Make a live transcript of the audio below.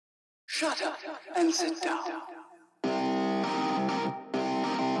Shut up and sit down.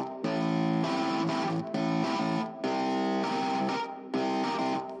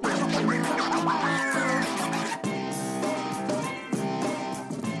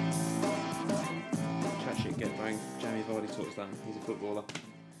 Jamie Vardy talks that. He's a footballer.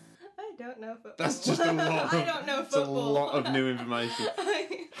 I don't know football. That's just a lot. I don't know It's football. a lot of new information.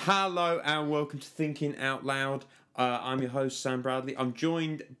 Hello and welcome to Thinking Out Loud. I'm your host, Sam Bradley. I'm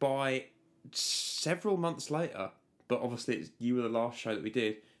joined by several months later, but obviously you were the last show that we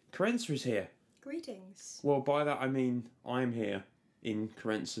did. Kerensa is here. Greetings. Well, by that I mean I'm here in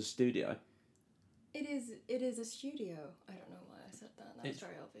Kerensa's studio. It is a studio. I don't know why I said that. That's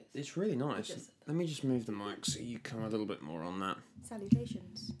very obvious. It's really nice. Let me just move the mic so you come a little bit more on that.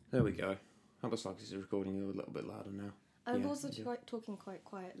 Salutations. There we go. That looks like it's recording you a little bit louder now. I'm also talking quite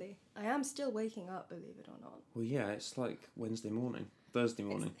quietly. I am still waking up, believe it or not. Well, yeah, it's like Thursday morning.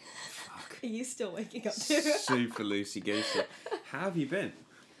 Fuck. Are you still waking up too? Super loosey-goosey. How have you been?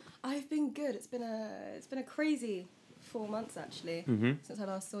 I've been good. It's been a crazy 4 months actually since I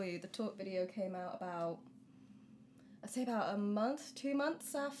last saw you. The talk video came out about a month, 2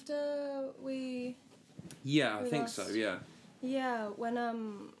 months after we. Yeah, I think so. Yeah. Yeah,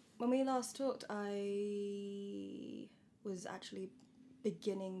 when we last talked, I was actually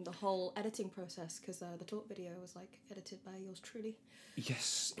beginning the whole editing process because the talk video was edited by yours truly.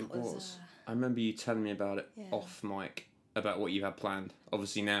 Yes, it was. I remember you telling me about it off mic about what you had planned.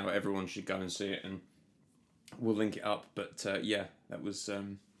 Obviously now everyone should go and see it and we'll link it up. But that was.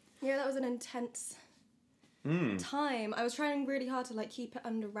 That was an intense time. I was trying really hard to keep it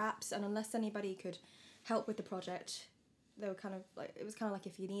under wraps, and unless anybody could help with the project, they were kind of it was kind of like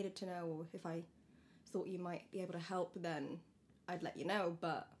if you needed to know or if I thought you might be able to help, then I'd let you know.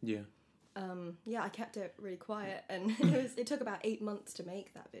 But I kept it really quiet, and it took about 8 months to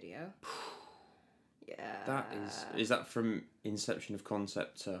make that video. Yeah. That is that from inception of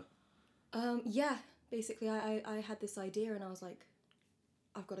concept to? Basically, I had this idea and I was like,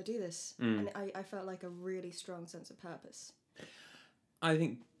 I've got to do this. And I felt like a really strong sense of purpose. I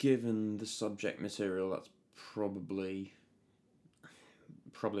think given the subject material, that's probably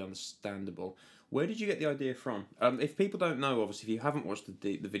understandable. Where did you get the idea from? If people don't know, obviously, if you haven't watched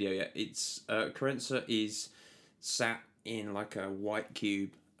the video yet, it's Kerensa is sat in a white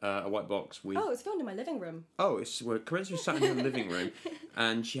cube, a white box with... Oh, it's filmed in my living room. Oh, Kerensa is sat in her living room,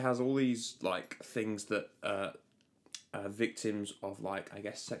 and she has all these things that victims of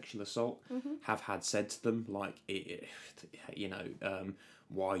sexual assault have had said to them, why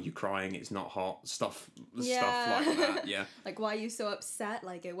are you crying? It's not hot. Stuff like that. Yeah. Why are you so upset?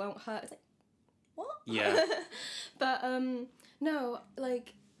 It won't hurt. It's what? Yeah. But no,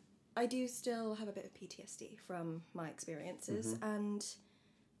 I do still have a bit of PTSD from my experiences, and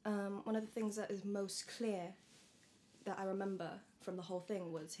one of the things that is most clear that I remember from the whole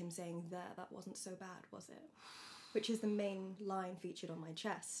thing was him saying, that wasn't so bad, was it? Which is the main line featured on my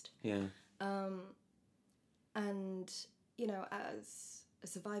chest. Yeah. And, as a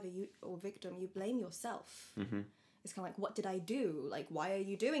survivor or victim, you blame yourself. Mm-hmm. It's kind of what did I do? Why are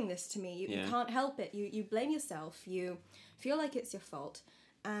you doing this to me? You can't help it. You blame yourself. You feel like it's your fault.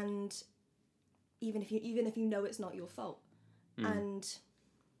 And even if you know it's not your fault. And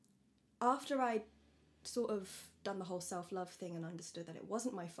after I sort of done the whole self-love thing and understood that it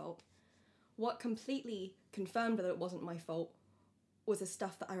wasn't my fault, what completely confirmed that it wasn't my fault was the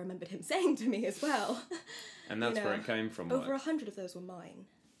stuff that I remembered him saying to me as well. And that's where it came from. Over 100 of those were mine.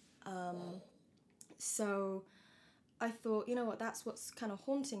 So I thought, you know what, that's what's kind of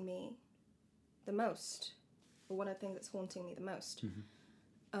haunting me the most. Or one of the things that's haunting me the most.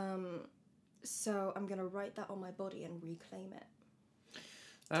 Mm-hmm. So I'm going to write that on my body and reclaim it.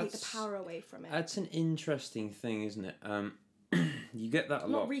 Take the power away from it. That's an interesting thing, isn't it? You get that a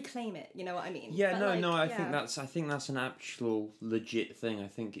lot. Not reclaim it, you know what I mean? Yeah, I think that's an actual legit thing. I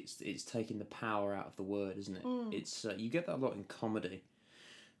think it's taking the power out of the word, isn't it? It's you get that a lot in comedy,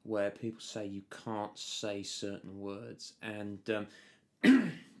 where people say you can't say certain words, and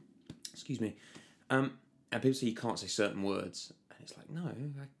excuse me, and people say you can't say certain words, and it's no,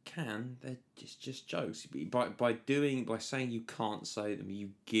 I can. They're just jokes. By saying you can't say them, you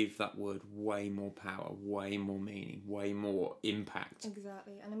give that word way more power, way more meaning, way more impact.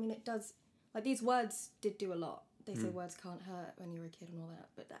 Exactly, and I mean it does. These words did do a lot. They say words can't hurt when you're a kid and all that,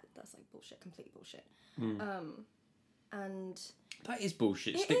 but that's bullshit, complete bullshit. And that is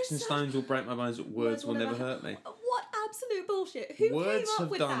bullshit. Sticks and stones will break my bones, but words will never hurt me. What absolute bullshit! Who words came up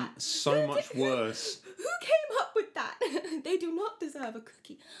with that? Words have done so much worse. Who came up with that? They do not deserve a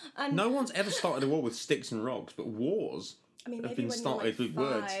cookie. And no one's ever started a war with sticks and rocks, but wars I mean, have maybe been when started you're with like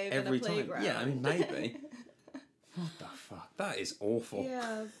words 5 every in a time. Yeah, I mean, playground. maybe. What the fuck? That is awful.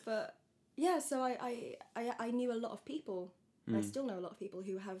 Yeah, but yeah, so I knew a lot of people, and I still know a lot of people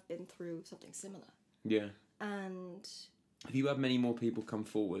who have been through something similar. Yeah. And have you had many more people come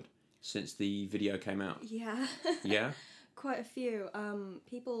forward since the video came out? yeah. Yeah? Quite a few.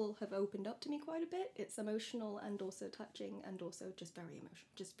 People have opened up to me quite a bit. It's emotional and also touching and also just very emotional.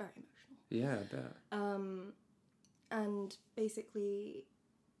 Just very emotional. Yeah, I bet. And basically,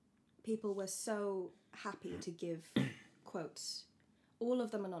 people were so happy to give quotes. All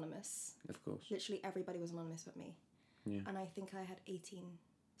of them anonymous. Of course. Literally everybody was anonymous but me. Yeah. And I think I had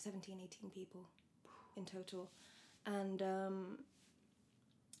 17, 18 people in total. And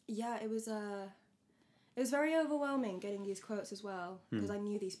yeah, it was very overwhelming getting these quotes as well, because I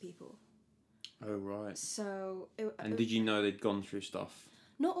knew these people. Oh, right. So and did you know they'd gone through stuff?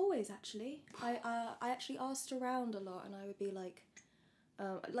 Not always, actually. I actually asked around a lot, and I would be like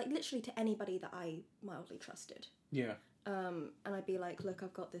literally to anybody that I mildly trusted. Yeah. And I'd be like, look,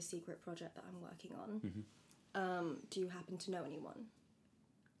 I've got this secret project that I'm working on. Do you happen to know anyone?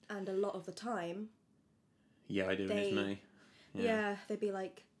 And a lot of the time... Yeah, I do, and it's me. Yeah, they'd be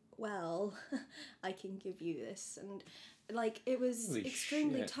like, well, I can give you this. And, like, it was Holy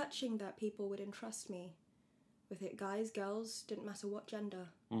extremely shit. touching that people would entrust me with it. Guys, girls, didn't matter what gender.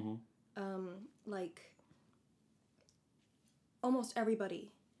 Like, almost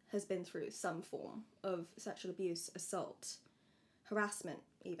everybody has been through some form of sexual abuse, assault, harassment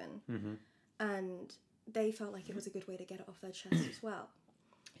even. And they felt like it was a good way to get it off their chest as well.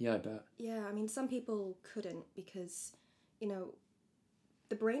 Yeah, I bet. Yeah, I mean, some people couldn't because, you know,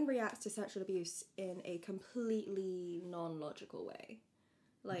 the brain reacts to sexual abuse in a completely non-logical way.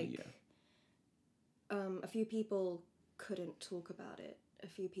 Like, a few people couldn't talk about it. A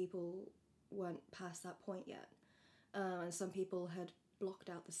few people weren't past that point yet. And some people had blocked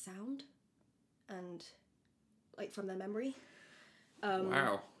out the sound and, like, from their memory.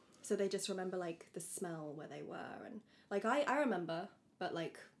 Wow. So they just remember, like, the smell where they were. And, like, I remember, but,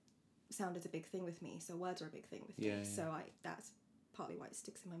 like, sound is a big thing with me, so words are a big thing with me. Yeah. So that's partly why it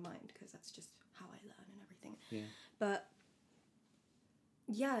sticks in my mind, because that's just how I learn and everything. Yeah. But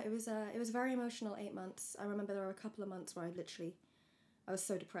yeah, it was a very emotional 8 months. I remember there were a couple of months where I was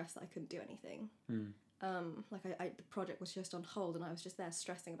so depressed that I couldn't do anything. Like the project was just on hold and I was just there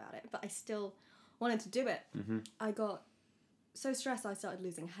stressing about it, but I still wanted to do it. I got so stressed I started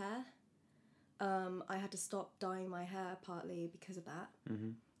losing hair. I had to stop dyeing my hair partly because of that.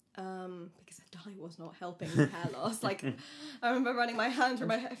 Because the dye was not helping with hair loss. Like, I remember running my hand through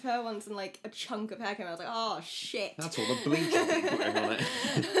my hair once and, like, a chunk of hair came out. I was like, oh, shit. That's all the bleach I've been putting on it.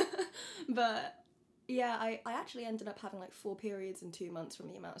 But, yeah, I actually ended up having, like, 4 periods in 2 months from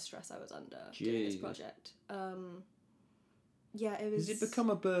the amount of stress I was under doing this project. Yeah, it was... Has it become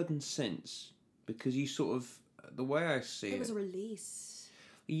a burden since? Because you sort of... The way I see it... It was a release.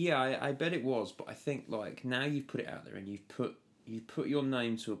 Yeah, I bet it was. But I think, like, now you've put it out there and you put your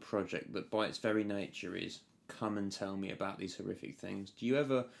name to a project that by its very nature is come and tell me about these horrific things.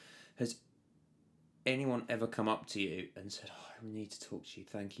 Has anyone ever come up to you and said, oh, I need to talk to you,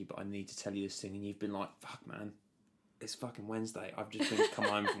 thank you, but I need to tell you this thing, and you've been like, fuck man, it's fucking Wednesday, I've just been come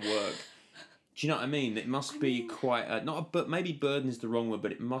home from work. Do you know what I mean? It must be quite but maybe burden is the wrong word,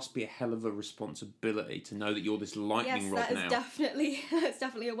 but it must be a hell of a responsibility to know that you're this lightning rod now. That's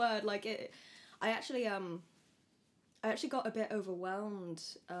definitely a word. Like I actually got a bit overwhelmed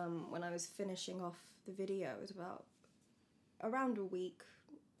when I was finishing off the video. It was around a week,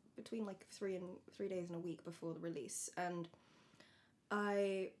 between like 3 days and a week before the release, and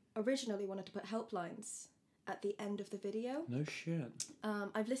I originally wanted to put helplines at the end of the video. No shit.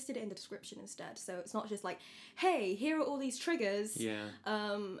 I've listed it in the description instead, so it's not just like, hey, here are all these triggers,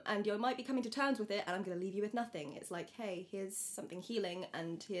 and you might be coming to terms with it, and I'm going to leave you with nothing. It's like, hey, here's something healing,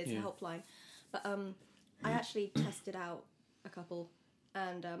 and here's a helpline. But I actually tested out a couple,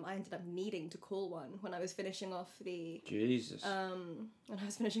 and I ended up needing to call one when I was finishing off the... Jesus. When I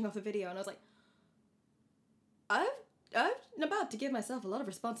was finishing off the video, and I was like, I'm about to give myself a lot of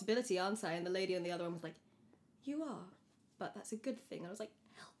responsibility, aren't I? And the lady on the other one was like, you are, but that's a good thing. And I was like,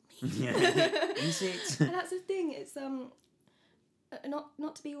 help me. Is it? And that's the thing, it's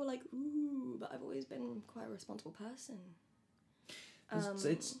not to be all like, ooh, but I've always been quite a responsible person.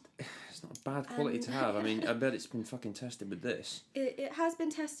 It's not a bad quality to have. I mean, I bet it's been fucking tested with this. It has been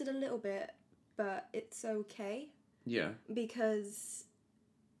tested a little bit, but it's okay. Yeah. Because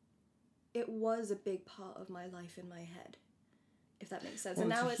it was a big part of my life in my head, if that makes sense. Well, and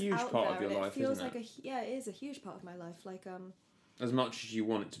now it's a it's huge out part there, of your and life, it feels isn't like it is a huge part of my life. Like as much as you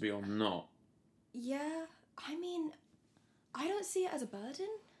want it to be or not. Yeah, I mean, I don't see it as a burden.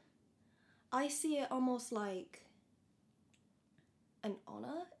 I see it almost like an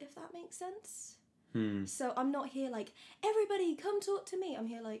honor, if that makes sense. So I'm not here like, everybody come talk to me. I'm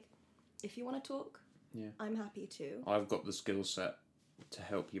here like, if you want to talk, I'm happy to. I've got the skill set to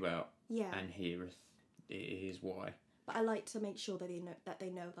help you out. Yeah. And here's why. But I like to make sure that they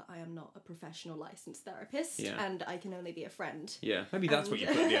know that I am not a professional licensed therapist, and I can only be a friend. Yeah, maybe that's what you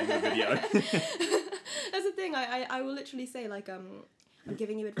put at the end of the video. That's the thing. I will literally say like, I'm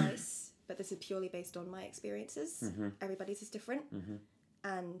giving you advice, but this is purely based on my experiences. Everybody's is different,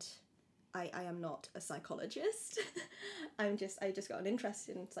 and I am not a psychologist. I just got an interest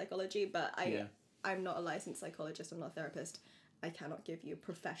in psychology, but I'm not a licensed psychologist. I'm not a therapist. I cannot give you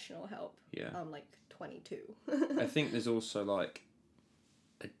professional help. Yeah. I'm like 22. I think there's also like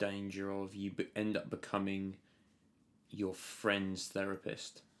a danger of you end up becoming your friend's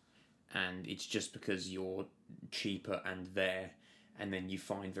therapist, and it's just because you're cheaper and there, and then you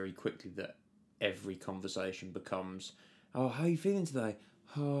find very quickly that every conversation becomes, oh, how are you feeling today?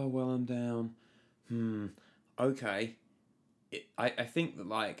 Oh, well, I'm down. Okay. I think that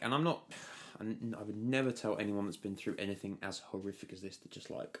like, and I would never tell anyone that's been through anything as horrific as this to just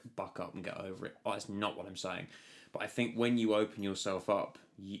like buck up and get over it. Oh, that's not what I'm saying. But I think when you open yourself up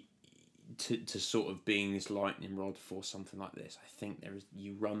to sort of being this lightning rod for something like this, I think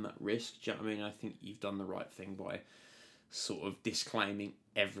you run that risk. Do you know what I mean? I think you've done the right thing by sort of disclaiming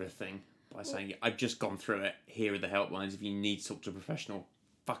everything by saying, I've just gone through it. Here are the helplines. If you need to talk to a professional,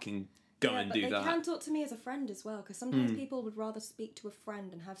 fucking go and do that. They can talk to me as a friend as well, because sometimes people would rather speak to a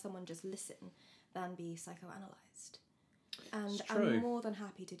friend and have someone just listen than be psychoanalyzed. And I'm more than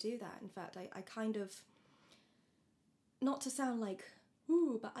happy to do that. In fact, I kind of, not to sound like,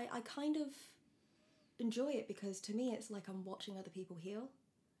 ooh, but I kind of enjoy it, because to me it's like I'm watching other people heal,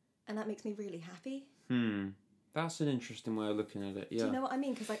 and that makes me really happy. That's an interesting way of looking at it, yeah. Do you know what I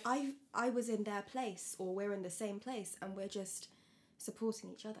mean? Because like I was in their place, or we're in the same place, and we're just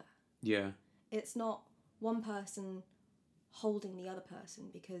supporting each other. Yeah. It's not one person holding the other person,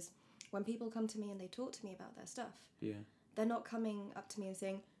 because when people come to me and they talk to me about their stuff, they're not coming up to me and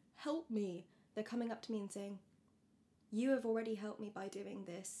saying, help me. They're coming up to me and saying, you have already helped me by doing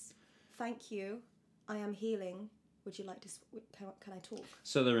this. Thank you. I am healing. Would you like to, can I talk?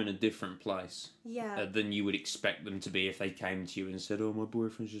 So they're in a different place than you would expect them to be if they came to you and said, oh, my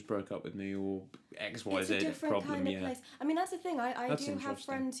boyfriend's just broke up with me, or X, Y, Z problem. It's a different kind of place. I mean, that's the thing. I do have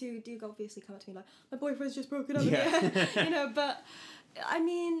friends who do obviously come up to me like, my boyfriend's just broken up with me. You know, but I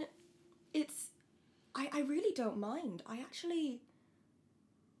mean, I really don't mind.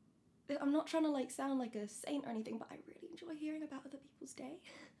 I'm not trying to like sound like a saint or anything, but I really enjoy hearing about other people's day.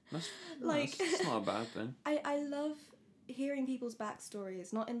 That's not a bad thing. I love hearing people's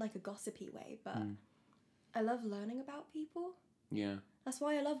backstories, not in like a gossipy way, but I love learning about people. Yeah. That's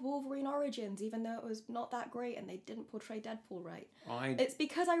why I love Wolverine Origins, even though it was not that great and they didn't portray Deadpool right. It's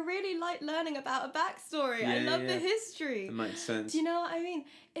because I really like learning about a backstory. I love the history. It makes sense. Do you know what I mean?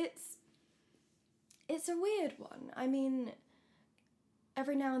 It's a weird one. I mean,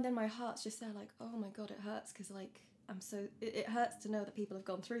 every now and then my heart's just there like, oh my God, it hurts, because like, it hurts to know that people have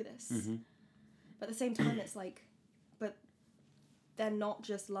gone through this. But at the same time, it's like, but they're not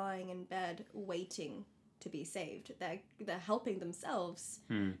just lying in bed waiting to be saved. They're helping themselves.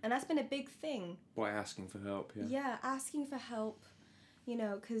 And that's been a big thing. By asking for help, yeah. Yeah, asking for help, you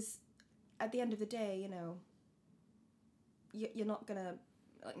know, because at the end of the day, you know, you're not gonna,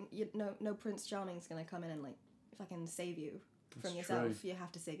 no Prince Charming's gonna come in and like, if I can save you from yourself, you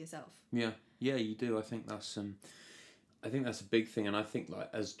have to save yourself. Yeah, you do. I think that's a big thing, and I think like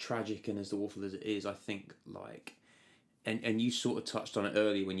as tragic and as awful as it is, I think like, and you sort of touched on it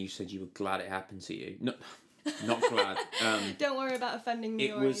earlier when you said you were glad it happened to you. Not glad. Don't worry about offending me.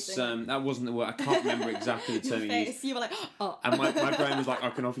 It was that wasn't the word. I can't remember exactly the term you used. You were like, oh. And my brain was like,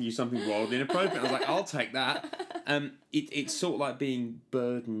 I can offer you something wildly inappropriate. I was like, I'll take that. It's sort of like being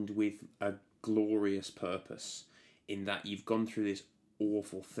burdened with a glorious purpose, in that you've gone through this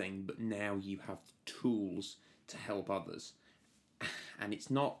awful thing, but now you have the tools to help others. And it's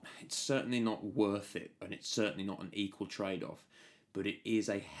certainly not worth it, and it's certainly not an equal trade-off, but it is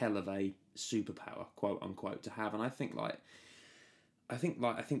a hell of a superpower, quote unquote, to have. And I think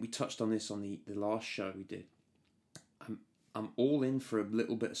we touched on this on the last show we did. I'm all in for a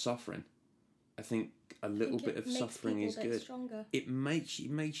little bit of suffering. I think a little bit of suffering is good. Stronger. It makes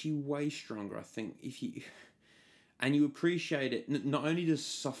you way stronger. I think if you and you appreciate it. Not only does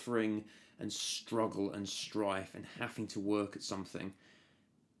suffering and struggle and strife and having to work at something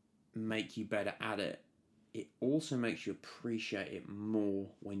make you better at it, it also makes you appreciate it more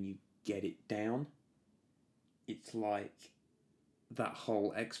when you get it down. It's like that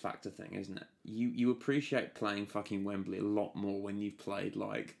whole X Factor thing, isn't it? You appreciate playing fucking Wembley a lot more when you've played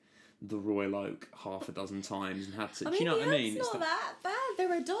like the Royal Oak half a dozen times and had to. Do you know what I mean? It's not that bad.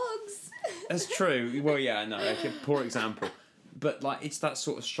 There are dogs. That's true. Well, yeah, no, okay, poor example. But like, it's that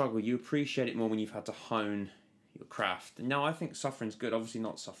sort of struggle. You appreciate it more when you've had to hone your craft. No, I think suffering's good. Obviously,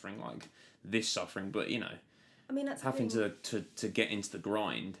 not suffering like this suffering, but you know, I mean, that's having to get into the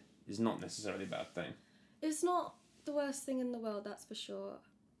grind is not necessarily a bad thing. It's not the worst thing in the world, that's for sure.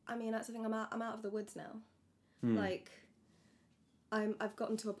 I mean, that's the thing. I'm out of the woods now. Like, I've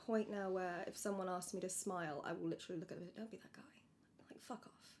gotten to a point now where if someone asks me to smile, I will literally look at them and say, don't be that guy. Like, fuck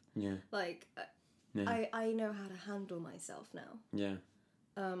off. Yeah. Like, yeah. I know how to handle myself now. Yeah.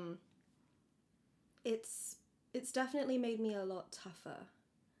 It's definitely made me a lot tougher.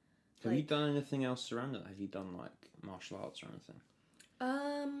 Have you done anything else around it? Have you done like martial arts or anything?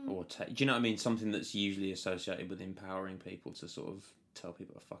 Or do you know what I mean? Something that's usually associated with empowering people to sort of tell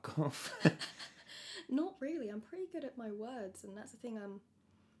people to fuck off. Not really. I'm pretty good at my words, and that's the thing.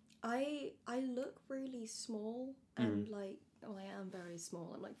 I look really small, and like, well, I am very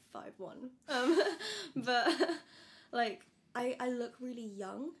small. I'm like 5'1". But like, I look really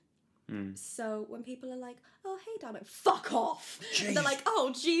young. So when people are like, "Oh, hey, Dan," I'm like, "Fuck off!" And they're like,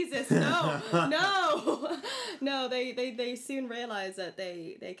 "Oh, Jesus, no, no." They soon realize that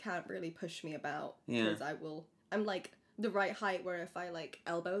they can't really push me about because I'm like the right height where if I like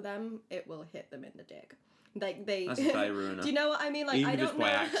elbow them, it will hit them in the dick. Like That's a day ruiner. Do you know what I mean? Like, even I don't just by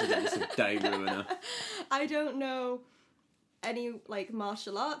know. accident, it's a day ruiner. I don't know any like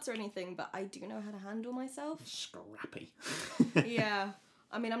martial arts or anything, but I do know how to handle myself. Scrappy. Yeah.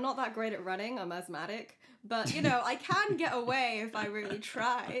 I mean, I'm not that great at running. I'm asthmatic. But, you know, I can get away if I really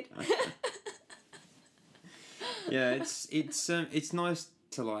tried. Yeah, it's nice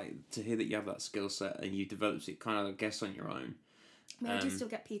to hear that you have that skill set and you developed it kind of, I guess, on your own. I mean, I do still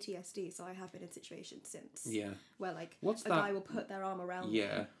get PTSD, so I have been in situations since. Yeah. Where, like, What's guy will put their arm around me.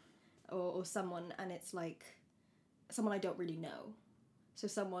 Or someone, and it's, like, someone I don't really know. So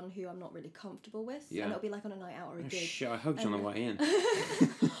someone who I'm not really comfortable with. Yeah. And it'll be like on a night out or a gig. Shit, I hugged you on the way in.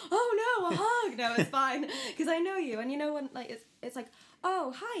 Oh no, a hug! No, it's fine. Because I know you. And you know when like it's like,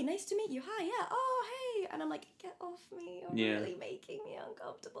 oh, hi, nice to meet you. Hi, yeah. Oh, hey. And I'm like, get off me. You're really making me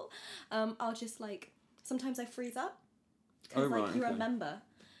uncomfortable. I'll just like, sometimes I freeze up. Because like you remember.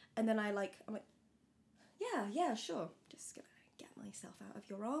 And then I'm like, yeah, sure. Just gonna get myself out of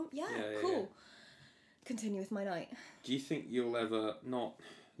your arm. Yeah, cool. Yeah. Continue with my night. Do you think you'll ever not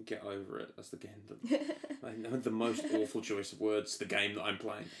get over it? That's the game I know the most awful choice of words. The game that I'm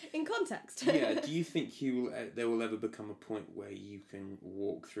playing. In context. Yeah. Do you think there will ever become a point where you can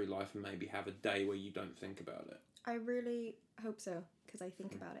walk through life and maybe have a day where you don't think about it? I really hope so, because I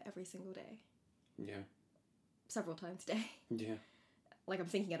think about it every single day. Yeah. Several times a day. Yeah. Like I'm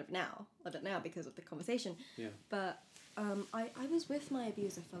thinking of it now because of the conversation. Yeah. But I was with my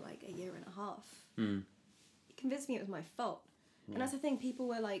abuser for like a year and a half. He convinced me it was my fault. Yeah. And that's the thing, people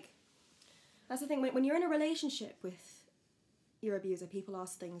were like... That's the thing, when you're in a relationship with your abuser, people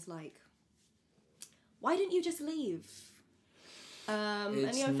ask things like, why didn't you just leave? It's and,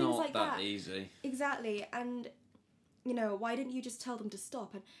 you know, not things like that easy. Exactly. And, you know, why didn't you just tell them to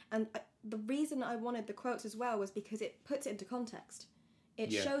stop? And the reason I wanted the quotes as well was because it puts it into context.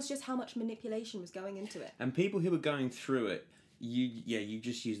 It shows just how much manipulation was going into it. And people who were going through it, you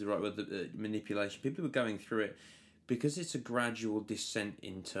just used the right word, the manipulation. People who were going through it, because it's a gradual descent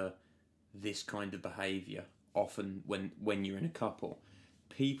into this kind of behaviour, often when you're in a couple,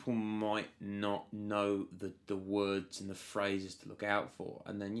 people might not know the words and the phrases to look out for.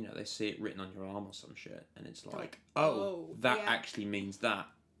 And then, you know, they see it written on your arm or some shit. And it's like, that actually means that.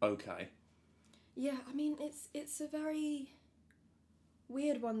 Okay. Yeah, I mean, it's a very...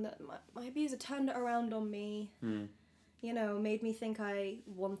 weird one that my abuser turned it around on me, you know, made me think I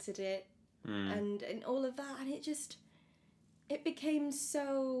wanted it, and all of that, and it became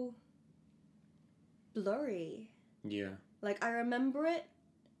so blurry. Yeah. Like, I remember it,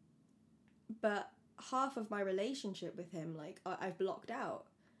 but half of my relationship with him, like, I've blocked out,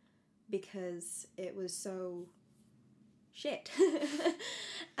 because it was so shit.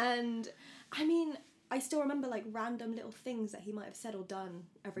 And, I mean... I still remember, like, random little things that he might have said or done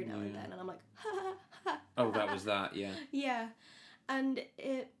every now and then, and I'm like, ha, ha, ha. Oh, that was that, yeah. Yeah. And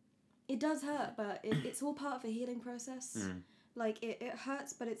it does hurt, but it's all part of the healing process. Like, it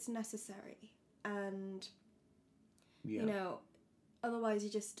hurts, but it's necessary. And, you know, otherwise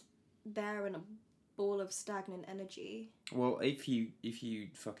you're just there in a ball of stagnant energy. Well, if you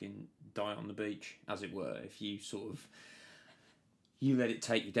fucking die on the beach, as it were, if you sort of... you let it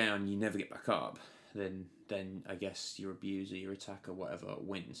take you down, you never get back up, then I guess your abuser, your attacker, whatever,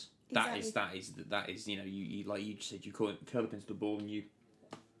 wins. Exactly. That is you like you said, you curl up into the ball and you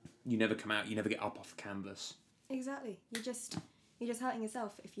never come out, you never get up off the canvas. Exactly. You're just hurting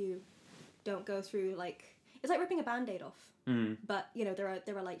yourself if you don't go through, like, it's like ripping a Band-Aid off. But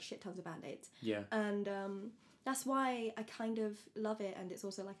there are like shit tons of Band-Aids. Yeah. And that's why I kind of love it, and it's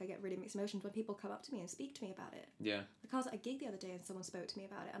also like I get really mixed emotions when people come up to me and speak to me about it. Yeah. Like I was at a gig the other day and someone spoke to me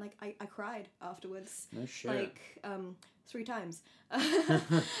about it, and I cried afterwards. No shit. Like 3 times.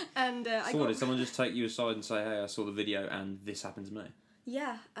 And Did someone just take you aside and say, "Hey, I saw the video and this happened to me"?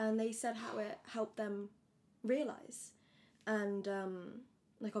 Yeah, and they said how it helped them realise. And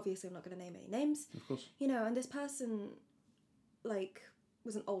like obviously I'm not going to name any names. Of course. And this person like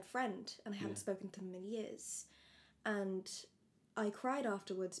was an old friend and I hadn't spoken to them in years. And I cried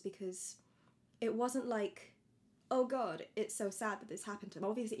afterwards because it wasn't like, oh God, it's so sad that this happened to them.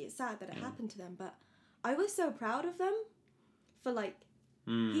 Obviously it's sad that it happened to them, but I was so proud of them for like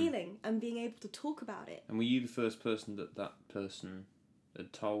healing and being able to talk about it. And were you the first person that person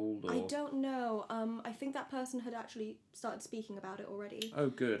had told? Or? I don't know. I think that person had actually started speaking about it already. Oh,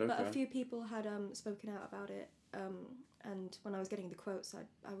 good. Okay. But a few people had spoken out about it. And when I was getting the quotes,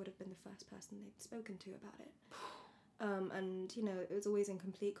 I would have been the first person they'd spoken to about it. And it was always in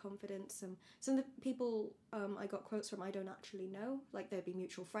complete confidence. Some of the people I got quotes from I don't actually know, like they'd be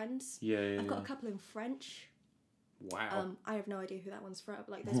mutual friends. Yeah. I've got a couple in French. Wow. I have no idea who that one's from.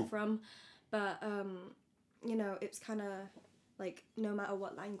 Like those are from, but it's kind of like no matter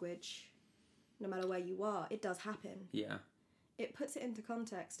what language, no matter where you are, it does happen. Yeah. It puts it into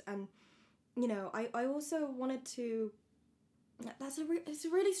context, and I also wanted to. It's a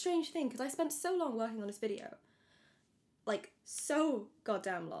really strange thing because I spent so long working on this video. Like, so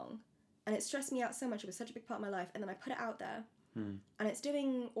goddamn long. And it stressed me out so much. It was such a big part of my life. And then I put it out there. And it's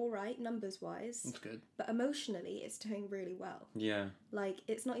doing all right, numbers-wise. That's good. But emotionally, it's doing really well. Yeah. Like,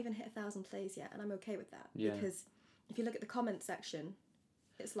 it's not even hit 1,000 plays yet. And I'm okay with that. Yeah. Because if you look at the comment section,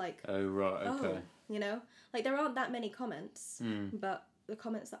 it's like... Oh, right, okay. Like, there aren't that many comments. But the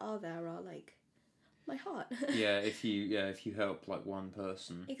comments that are there are, like... my heart. if you help like one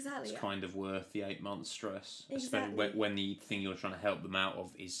person, exactly, it's kind of worth the 8 months stress. Exactly. Especially when the thing you're trying to help them out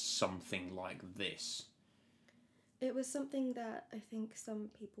of is something like this. It was something that I think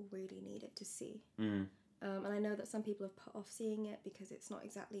some people really needed to see. And I know that some people have put off seeing it because it's not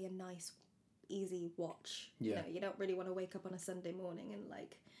exactly a nice, easy watch. Yeah. You don't really want to wake up on a Sunday morning and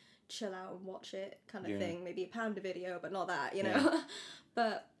like chill out and watch it kind of thing. Maybe a Panda video, but not that, Yeah.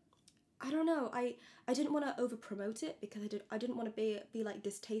 But I don't know. I didn't want to over promote it because I didn't want to be like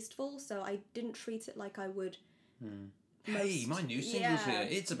distasteful, so I didn't treat it like I would. Hey, my new single's here.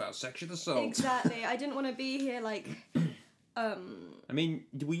 It's about sexual assault. Exactly. I didn't want to be here like. I mean,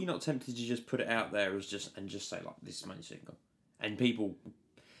 were you not tempted to just put it out there as just say like, this is my new single, and people,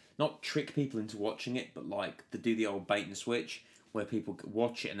 not trick people into watching it, but like to do the old bait and switch where people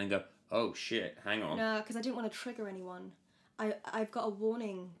watch it and then go, oh shit, hang on. No, because I didn't want to trigger anyone. I've got a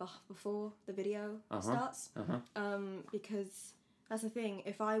warning before the video starts. Because that's the thing.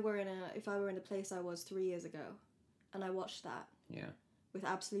 If I were in the place I was 3 years ago, and I watched that, with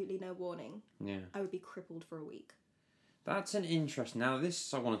absolutely no warning, I would be crippled for a week. That's an interesting. Now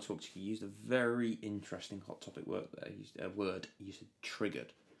this I want to talk to you. You used a very interesting hot topic word there. You said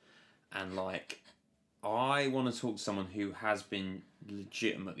triggered, and like. I want to talk to someone who has been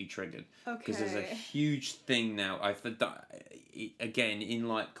legitimately triggered. Okay. Because there's a huge thing now. Again, in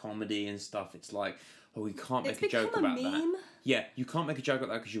like comedy and stuff, it's like, oh, we can't make a joke about that. Yeah, you can't make a joke about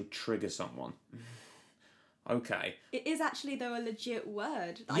that because you'll trigger someone. Okay. It is actually, though, a legit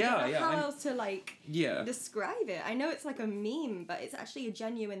word. I Yeah, don't know yeah. how else to, like, describe it. I know it's like a meme, but it's actually a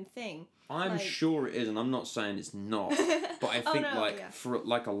genuine thing. I'm sure it is, and I'm not saying it's not. But I think, for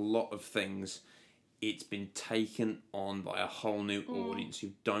like a lot of things, it's been taken on by a whole new audience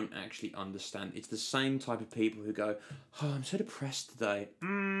who don't actually understand. It's the same type of people who go, oh, I'm so depressed today.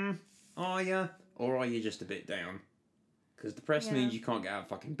 Are you? Or are you just a bit down? Because depressed means you can't get out of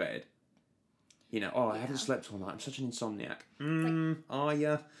fucking bed. I haven't slept all night. I'm such an insomniac. Are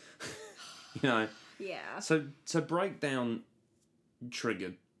you? Yeah. So break down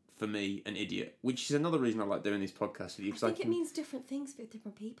triggered for me, an idiot, which is another reason I like doing these podcasts with you. I think it means different things for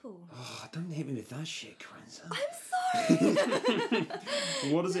different people. Oh, don't hit me with that shit, Kerensa. I'm sorry.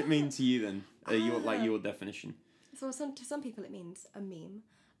 What does it mean to you then? Your definition. So to some people it means a meme.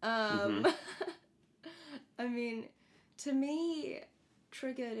 I mean, to me,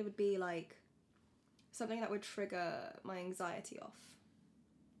 triggered, it would be like something that would trigger my anxiety off.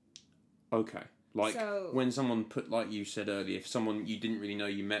 Okay. Like, So- when someone put, like you said earlier, if someone you didn't really know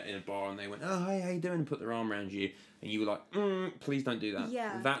you met in a bar and they went, oh, hey, how you doing, and put their arm around you, and you were like, please don't do that.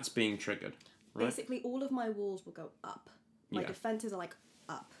 Yeah. That's being triggered, right? Basically, all of my walls will go up. My Yeah. defenses are like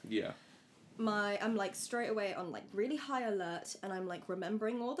up. Yeah. I'm like straight away on like really high alert, and I'm like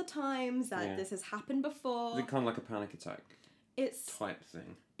remembering all the times that Yeah. this has happened before. Is it kind of like a panic attack It's type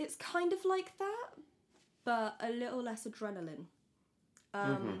thing? it's kind of like that, but a little less adrenaline.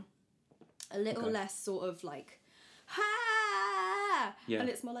 A little Okay. less sort of like, ha! Yeah. And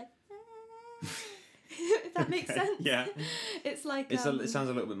it's more like, ah. If that makes sense. Yeah. It's like It sounds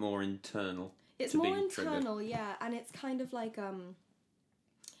a little bit more internal. it's to more be triggered. internal, yeah, and it's kind of like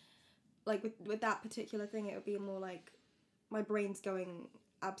with that particular thing, it would be more like my brain's going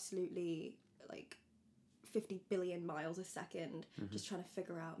absolutely like 50 billion miles a second, just trying to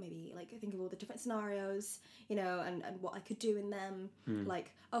figure out maybe like think of all the different scenarios, you know, and what I could do in them.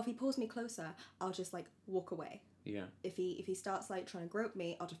 Like, oh, if he pulls me closer, I'll just like walk away. Yeah. If he starts like trying to grope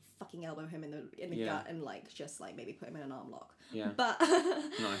me, I'll just fucking elbow him in the Yeah. gut and like just like maybe put him in an arm lock. Yeah. But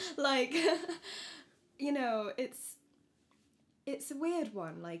Nice. like you know, it's a weird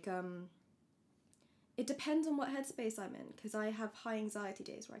one. Like it depends on what headspace I'm in, because I have high anxiety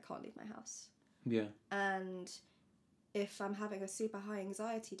days where I can't leave my house. Yeah. And if I'm having a super high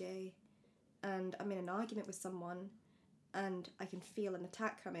anxiety day and I'm in an argument with someone and I can feel an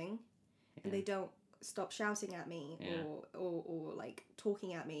attack coming and they don't stop shouting at me or like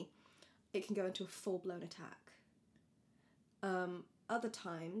talking at me, it can go into a full-blown attack. Other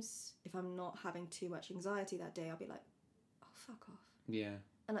times, if I'm not having too much anxiety that day, I'll be like, oh, fuck off. Yeah.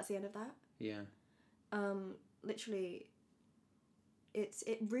 And that's the end of that. Yeah. Literally,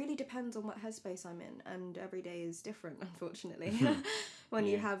 it really depends on what headspace I'm in, and every day is different, unfortunately, when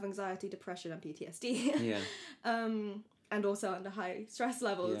you have anxiety, depression, and PTSD. Yeah. And also under high stress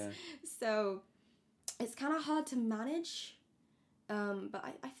levels. Yeah. So it's kind of hard to manage, but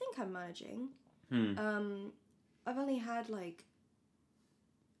I think I'm managing. I've only had like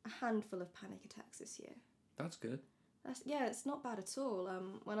a handful of panic attacks this year. That's good. It's not bad at all.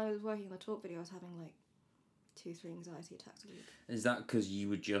 When I was working on the talk video, I was having like 2-3 anxiety attacks a week. Is that because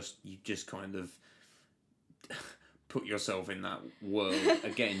you just kind of put yourself in that world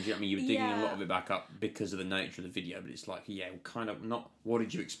again? Do you know what I mean? You were digging a lot of it back up because of the nature of the video, but it's like, kind of not what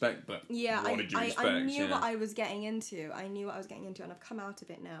did you expect, but what did you expect? I knew what I was getting into. And I've come out of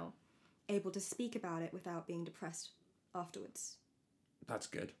it now, able to speak about it without being depressed afterwards. That's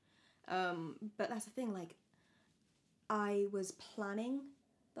good. But that's the thing, like, I was planning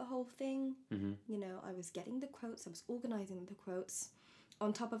the whole thing. Mm-hmm. You know, I was getting the quotes, I was organising the quotes.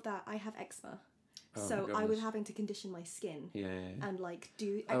 On top of that, I have eczema. So I was having to condition my skin and like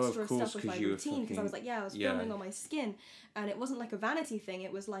do extra stuff with my routine, because I was like, I was filming on my skin, and it wasn't like a vanity thing.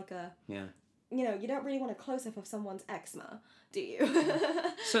 It was like a you know, you don't really want a close up of someone's eczema, do you?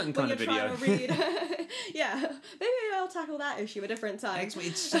 Certain kind of video. Trying to read. Maybe I'll tackle that issue a different time.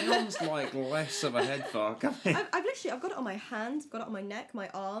 It sounds like less of a head fuck. I've got it on my hands, got it on my neck, my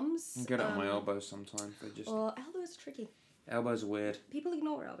arms. I get it on my elbows sometimes. They just elbows are tricky. Elbows are weird. People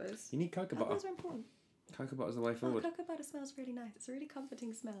ignore elbows. You need cocoa butter. Elbows are important. Cocoa butter's the way forward. Cocoa butter smells really nice. It's a really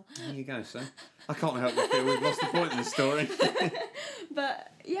comforting smell. There you go, son. I can't help but feel we've lost the point of the story.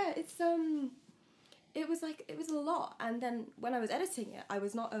 But yeah, it was a lot. And then when I was editing it, I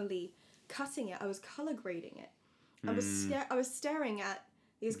was not only cutting it, I was color grading it. I was staring at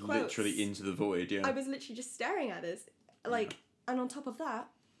these quotes. Literally into the void, yeah. I was literally just staring at this, like, and on top of that,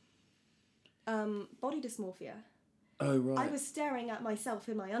 body dysmorphia. Oh right. I was staring at myself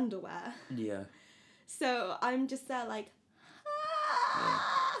in my underwear. Yeah. So I'm just there like,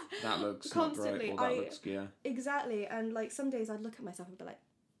 ah! That looks constantly. Not great. Or that looks, yeah. Exactly, and like some days I'd look at myself and be like,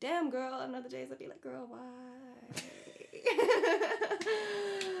 damn girl, and other days I'd be like, girl, why?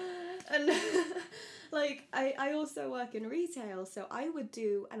 And like I also work in retail, so I would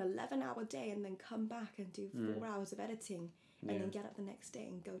do an 11-hour day and then come back and do 4 hours of editing. And then get up the next day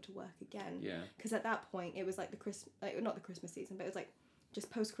and go to work again. Yeah. Because at that point, it was like not the Christmas season, but it was like just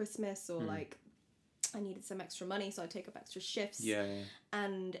post-Christmas, or like I needed some extra money, so I'd take up extra shifts. Yeah.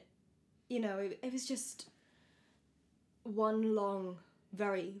 And, you know, it was just one long,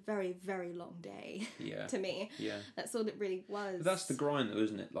 very, very, very long day to me. Yeah. That's all it really was. But that's the grind though,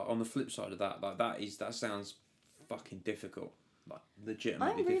 isn't it? Like on the flip side of that, like that sounds fucking difficult. Like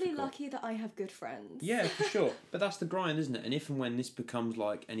legitimately I'm really difficult. lucky that I have good friends. Yeah, for sure. But that's the grind, isn't it? And if and when this becomes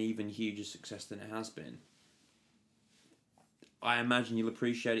like an even huger success than it has been, I imagine you'll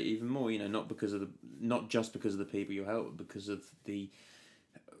appreciate it even more. You know, not just because of the people you help, but because of the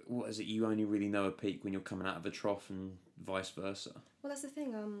what is it? You only really know a peak when you're coming out of a trough, and vice versa. Well, that's the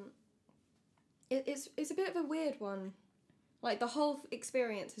thing. It's a bit of a weird one. Like, the whole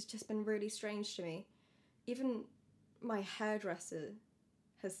experience has just been really strange to me. Even my hairdresser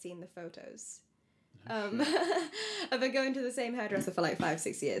has seen the photos. I've been going to the same hairdresser for like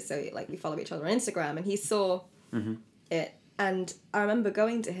 5-6 years, so like we follow each other on Instagram, and he saw it, and I remember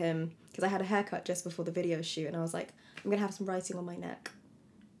going to him because I had a haircut just before the video shoot, and I was like, I'm gonna have some writing on my neck.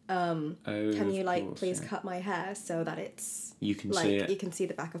 Can you like please cut my hair so that it's you can like see it. you can see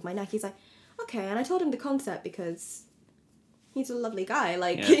the back of my neck? He's like, okay, and I told him the concept because he's a lovely guy.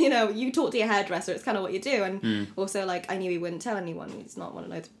 Like, you know, you talk to your hairdresser, it's kind of what you do. And also, like, I knew he wouldn't tell anyone. He's not one of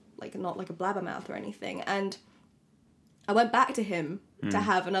those, like, not like a blabbermouth or anything. And I went back to him to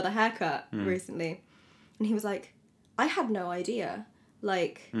have another haircut recently. And he was like, I had no idea.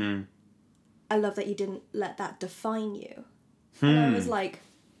 Like, I love that you didn't let that define you. And I was like...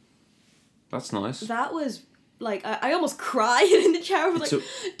 That's nice. That was... Like, I almost cried in the chair. I was like,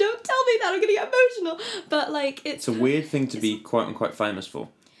 don't tell me that, I'm going to get emotional. But, like, it's a weird thing to be quote-unquote famous for.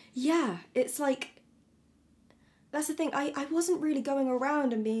 Yeah, it's like... That's the thing, I wasn't really going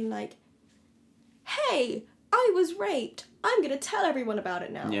around and being like, hey, I was raped. I'm going to tell everyone about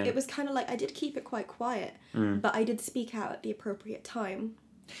it now. Yeah. It was kind of like, I did keep it quite quiet, but I did speak out at the appropriate time.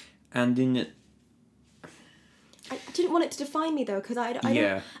 And in it... I didn't want it to define me, though, because I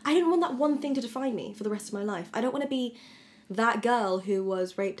didn't want that one thing to define me for the rest of my life. I don't want to be that girl who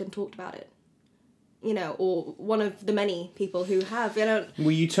was raped and talked about it. You know, or one of the many people who have, you know...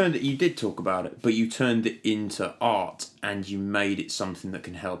 Well, you did talk about it, but you turned it into art, and you made it something that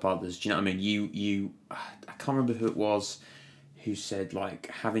can help others. Do you know what I mean? I can't remember who it was who said, like,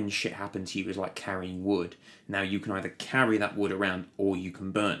 having shit happen to you is like carrying wood. Now, you can either carry that wood around, or you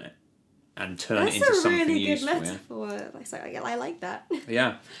can burn it. And turn it into something useful. That's a really good metaphor. I like that.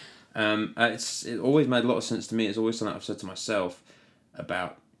 Yeah. It always made a lot of sense to me. It's always something I've said to myself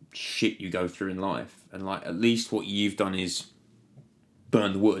about shit you go through in life. And, like, at least what you've done is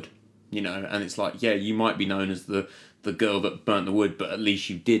burn the wood, you know? And it's like, yeah, you might be known as the girl that burnt the wood, but at least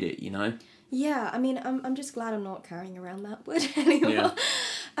you did it, you know? Yeah, I mean, I'm just glad I'm not carrying around that wood anymore. Yeah.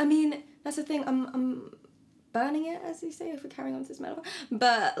 I mean, that's the thing. I'm burning it, as you say, if we're carrying on to this metaphor.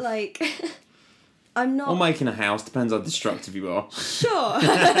 But, like, I'm not... Or making a house, depends how destructive you are. Sure.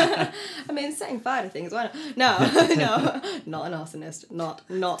 I mean, setting fire to things, why not? No, not an arsonist. Not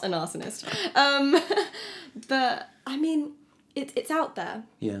an arsonist. But, I mean, it's out there.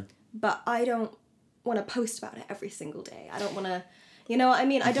 Yeah. But I don't want to post about it every single day. I don't want to... You know what I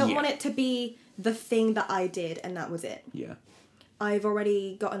mean? I don't want it to be the thing that I did and that was it. Yeah. I've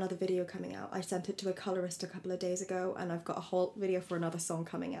already got another video coming out. I sent it to a colorist a couple of days ago, and I've got a whole video for another song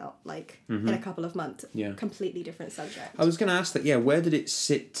coming out, like, in a couple of months. Yeah. Completely different subject. I was going to ask that, yeah, where did it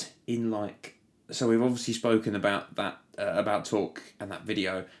sit in, like... So we've obviously spoken about that, about Talk and that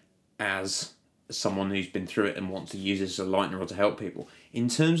video as someone who's been through it and wants to use this as a lightning rod to help people. In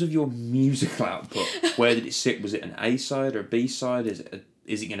terms of your musical output, where did it sit? Was it an A-side or a B-side? Is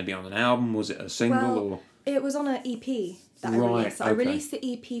it going to be on an album? Was it a single? Or it was on an EP that I released. So I released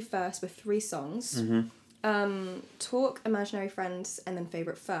the EP first with 3 songs. Talk, Imaginary Friends, and then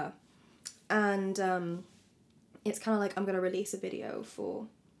Favourite Fur. And it's kind of like I'm going to release a video for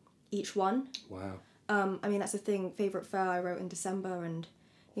each one. Wow. I mean, that's the thing. Favourite Fur I wrote in December, and,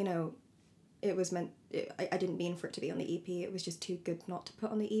 you know, it was meant... I didn't mean for it to be on the EP. It was just too good not to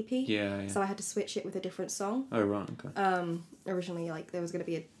put on the EP. Yeah. So I had to switch it with a different song. Oh, right, okay. Originally, like, there was going to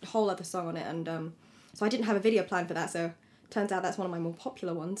be a whole other song on it, and so I didn't have a video planned for that, so turns out that's one of my more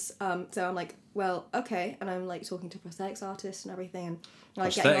popular ones. So I'm like, well, okay, and I'm, like, talking to prosthetics artists and everything, and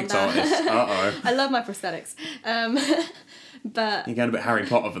like getting on that. Prosthetics artists? Uh-oh. I love my prosthetics. But... You're going a bit Harry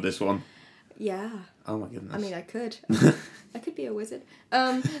Potter for this one. Yeah. Oh, my goodness. I mean, I could. I could be a wizard.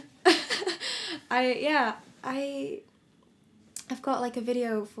 I've got, like, a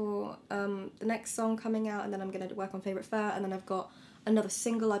video for the next song coming out, and then I'm going to work on Favourite Fur, and then I've got another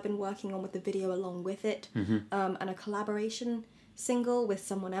single I've been working on with the video along with it, and a collaboration single with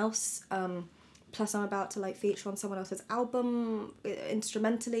someone else. Plus, I'm about to, like, feature on someone else's album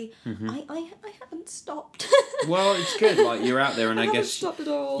instrumentally. I haven't stopped. Well, it's good. Like, you're out there, and I guess stopped at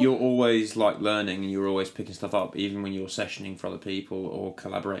all. You're always, like, learning, and you're always picking stuff up, even when you're sessioning for other people or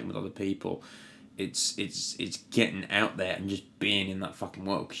collaborating with other people. It's getting out there and just being in that fucking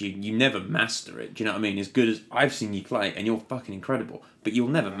world, because you never master it. Do you know what I mean? As good as I've seen you play, and you're fucking incredible, but you'll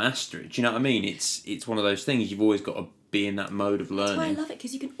never master it. Do you know what I mean? It's one of those things. You've always got to be in that mode of learning. That's why I love it,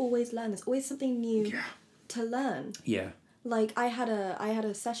 because you can always learn. There's always something new to learn. Yeah. Like, I had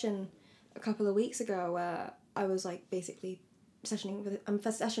a session a couple of weeks ago where I was, like, basically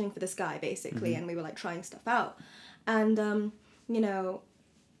sessioning for this guy, basically, and we were, like, trying stuff out. And, you know,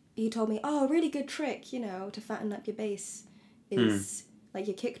 he told me, oh, a really good trick, to fatten up your bass is, like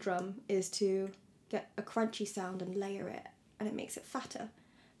your kick drum, is to get a crunchy sound and layer it, and it makes it fatter.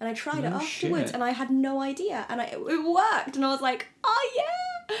 And I tried it afterwards, shit. and I had no idea, and it worked, and I was like, oh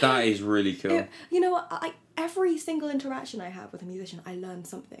yeah! That is really cool. You know what? Every single interaction I have with a musician, I learn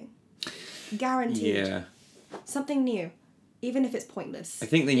something. Guaranteed. Yeah. Something new. Even if it's pointless. I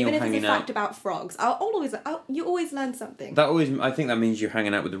think then you're hanging out... Even if it's a fact about frogs. You always learn something. I think that means you're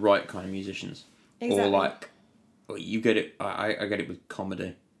hanging out with the right kind of musicians. Exactly. Or you get it... I get it with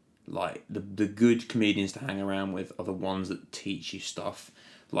comedy. Like, the good comedians to hang around with are the ones that teach you stuff.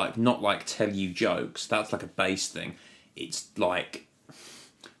 Like, not like tell you jokes. That's like a base thing. It's like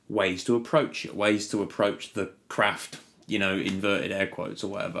ways to approach it. Ways to approach the craft, inverted air quotes or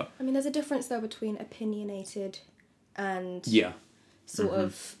whatever. I mean, there's a difference, though, between opinionated and sort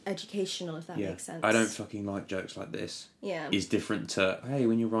of educational, if that makes sense. I don't fucking like jokes like this. Yeah. Is different to, hey,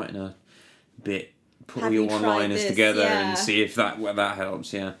 when you're writing a bit, put all your one-liners together and see if that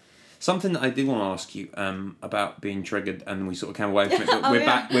helps, yeah. Something that I did want to ask you about being triggered, and we sort of came away from it, but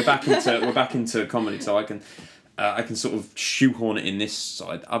we're back into comedy, so I can sort of shoehorn it in this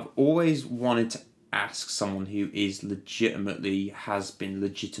side. I've always wanted to ask someone who has been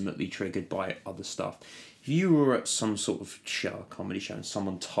legitimately triggered by other stuff. If you were at some sort of comedy show, and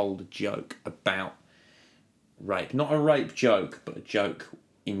someone told a joke about rape, not a rape joke, but a joke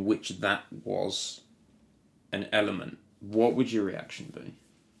in which that was an element, what would your reaction be?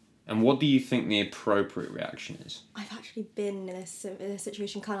 And what do you think the appropriate reaction is? I've actually been in a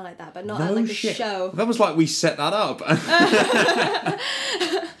situation kind of like that, but not at like a show. That was like we set that up.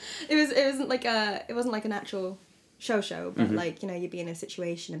 It wasn't like an actual show, but like, you'd be in a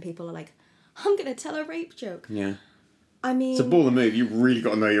situation and people are like, I'm gonna tell a rape joke. Yeah. I mean, it's a ball of move. You really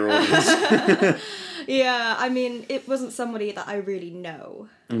got to know your audience. Yeah, I mean, it wasn't somebody that I really know.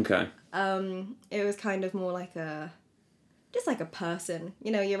 Okay. It was kind of more like just like a person.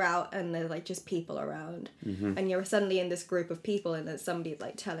 You're out and there's like just people around, and you're suddenly in this group of people, and there's somebody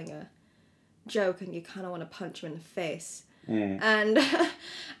like telling a joke, and you kind of want to punch him in the face. And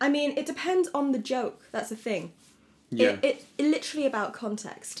I mean, it depends on the joke. That's the thing. Yeah. It literally about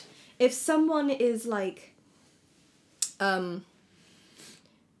context. If someone is like, if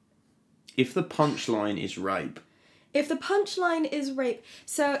the punchline is rape.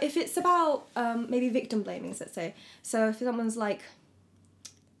 So if it's about maybe victim blaming, let's say. So if someone's like,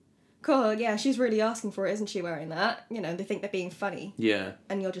 cool, yeah, she's really asking for it, isn't she, wearing that? They think they're being funny. Yeah.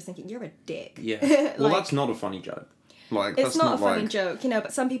 And you're just thinking, you're a dick. Yeah. Well, that's not a funny joke. Like, it's not a funny joke,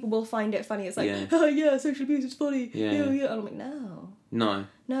 but some people will find it funny. It's like, oh yeah, sexual abuse is funny. Yeah. And I'm like,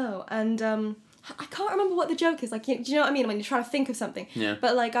 no. And I can't remember what the joke is. Like, do you know what I mean? When you're trying to think of something. Yeah.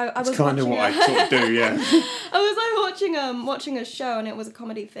 But like, I was kind of what I sort of do. Yeah. I was like watching a show, and it was a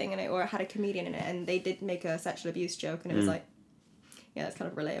comedy thing, and it had a comedian in it, and they did make a sexual abuse joke, and it was like, yeah, it's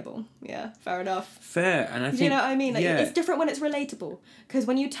kind of relatable. Yeah, fair enough. Fair, and I think, you know what I mean? Like, it's different when it's relatable, because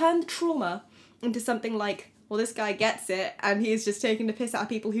when you turn trauma into something like, well, this guy gets it, and he's just taking the piss out of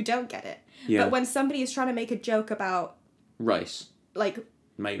people who don't get it. Yeah. But when somebody is trying to make a joke about race, like,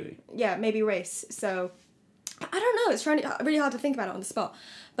 maybe. Yeah, maybe race. So, I don't know. It's really hard to think about it on the spot.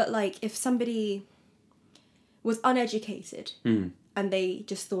 But, like, if somebody was uneducated and they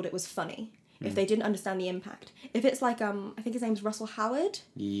just thought it was funny, if they didn't understand the impact. If it's like, I think his name's Russell Howard.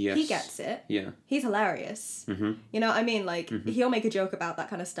 Yes. He gets it. Yeah. He's hilarious. Mm-hmm. You know what I mean? Like, he'll make a joke about that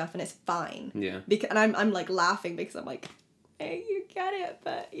kind of stuff and it's fine. Yeah. And I'm, like, laughing because I'm like, hey, you get it,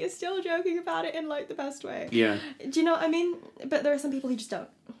 but you're still joking about it in, like, the best way. Yeah. Do you know what I mean? But there are some people who just don't.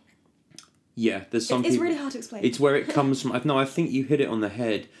 Yeah, there's some people... It's really hard to explain. It's where it comes from... No, I think you hit it on the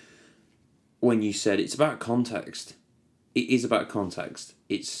head when you said it's about context. It is about context.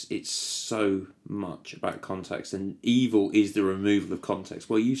 It's so much about context, and evil is the removal of context.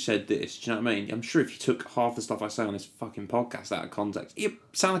 Well, you said this, do you know what I mean? I'm sure if you took half the stuff I say on this fucking podcast out of context, it'd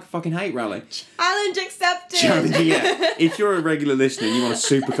sound like a fucking hate rally. Challenge accepted! Yeah. If you're a regular listener and you want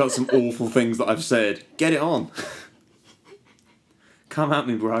to supercut some awful things that I've said, get it on. Come at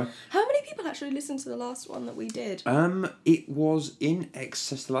me, bro. How many people actually listened to the last one that we did? It was in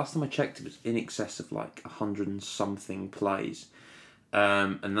excess. The last time I checked, it was in excess of like 100 and something plays,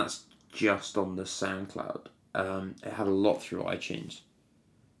 and that's just on the SoundCloud. It had a lot through iTunes.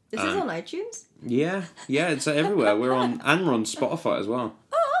 This is on iTunes? Yeah, it's everywhere. We're on Spotify as well.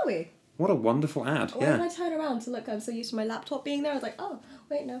 Oh, are we? What a wonderful ad! Why did I turn around to look? I'm so used to my laptop being there. I was like, oh.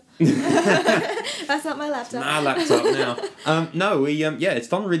 Wait, no. That's not my laptop. It's my laptop now. No, it's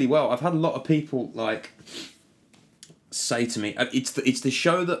done really well. I've had a lot of people, like, say to me, it's the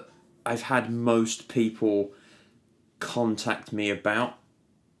show that I've had most people contact me about.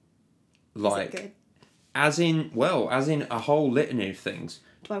 Like, Is it good? as in a whole litany of things.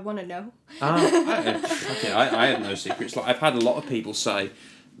 Do I want to know? I have no secrets. Like, I've had a lot of people say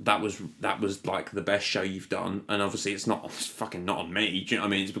that was like the best show you've done, and obviously it's fucking not on me. Do you know what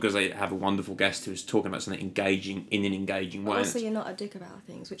I mean? It's because they have a wonderful guest who's talking about something engaging in an engaging way. Also, you're not a dick about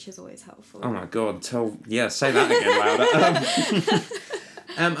things, which is always helpful. Oh my god! Say that again louder.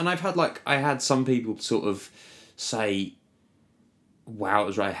 And I had some people sort of say, "Wow, it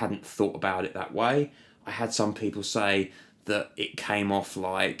was right. I hadn't thought about it that way." I had some people say that it came off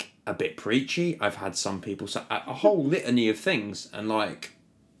like a bit preachy. I've had some people say a whole litany of things, and like,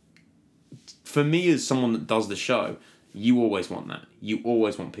 for me as someone that does the show, you always want that. You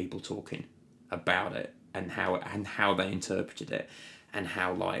always want people talking about it and how they interpreted it, and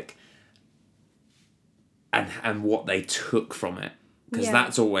how like and what they took from it, because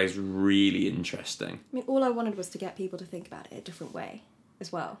that's always really interesting. I mean, all I wanted was to get people to think about it a different way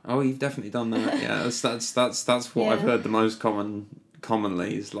as well. Oh, you've definitely done that. Yeah, that's what I've heard the most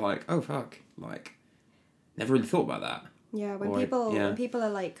commonly is like, oh fuck, like, never really thought about that. Yeah, when people are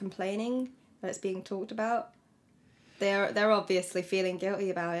like complaining that it's being talked about, they're obviously feeling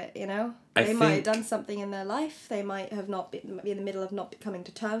guilty about it. You know, they might have done something in their life. They might have not be in the middle of not coming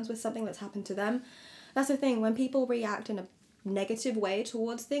to terms with something that's happened to them. That's the thing. When people react in a negative way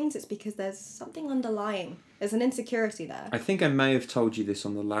towards things, it's because there's something underlying. There's an insecurity there. I think I may have told you this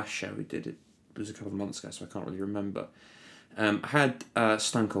on the last show we did. It was a couple of months ago, so I can't really remember. I had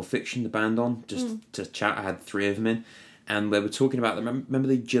Stone Cold Fiction, the band, on just to chat. I had 3 of them in, and they were talking about remember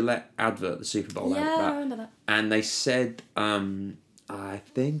the Gillette advert, the Super Bowl advert? Yeah, I remember that. And they said, I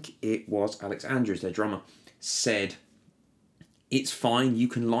think it was Alex Andrews, their drummer, said, it's fine, you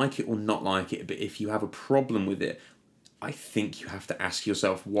can like it or not like it, but if you have a problem with it, I think you have to ask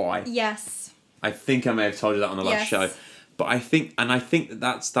yourself why. Yes. I think I may have told you that on the last show. But I think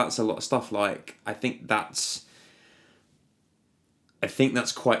that's a lot of stuff. Like, I think that's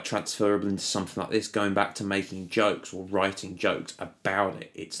quite transferable into something like this, going back to making jokes or writing jokes about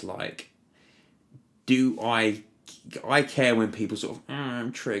it. It's like, do I care when people sort of,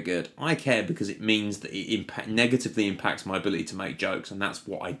 I'm triggered. I care because it means that it negatively impacts my ability to make jokes, and that's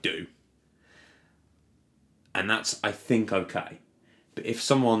what I do. And that's, I think, okay. But if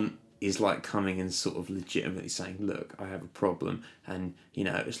someone is like coming and sort of legitimately saying, look, I have a problem, and, you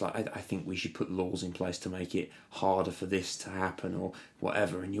know, it's like, I think we should put laws in place to make it harder for this to happen or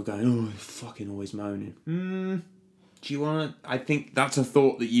whatever, and you're going, oh, you're fucking always moaning. Do you want to... I think that's a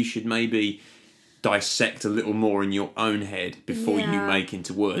thought that you should maybe dissect a little more in your own head before you make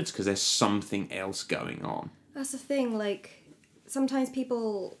into words, because there's something else going on. That's the thing, like, sometimes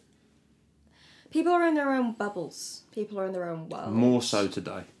people are in their own bubbles. People are in their own world. More so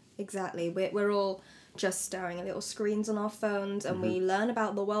today. Exactly. We're all just staring at little screens on our phones, and we learn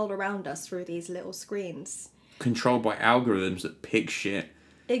about the world around us through these little screens. Controlled by algorithms that pick shit.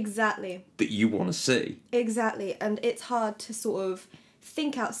 Exactly. That you want to see. Exactly. And it's hard to sort of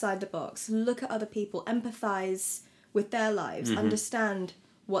think outside the box, look at other people, empathise with their lives, understand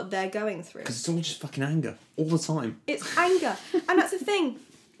what they're going through. Because it's all just fucking anger. All the time. It's anger. And that's the thing.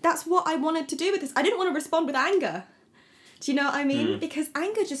 That's what I wanted to do with this. I didn't want to respond with anger. Do you know what I mean? Because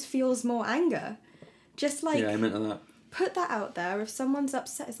anger just feels more anger. Just like... Yeah, I meant that. Put that out there. If someone's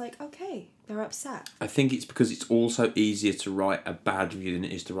upset, it's like, okay, they're upset. I think it's because it's also easier to write a bad review than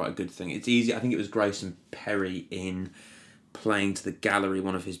it is to write a good thing. It's easy. I think it was Grayson Perry in Playing to the Gallery,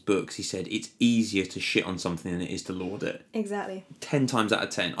 one of his books. He said it's easier to shit on something than it is to laud it. Exactly. 10 times out of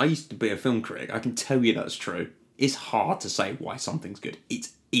 10. I used to be a film critic. I can tell you that's true. It's hard to say why something's good.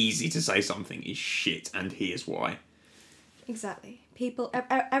 It's easy to say something is shit, and here's why. Exactly.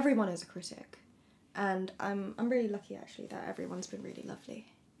 Everyone is a critic, and I'm really lucky actually that everyone's been really lovely.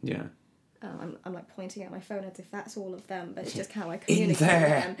 Yeah. I'm like pointing at my phone as if that's all of them, but it's just how I communicate with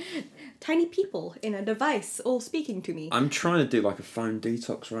them. Tiny people in a device all speaking to me. I'm trying to do like a phone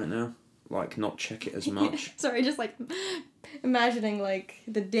detox right now, like not check it as much. Sorry, just like imagining like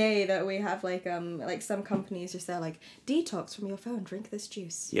the day that we have like some companies just there like detox from your phone, drink this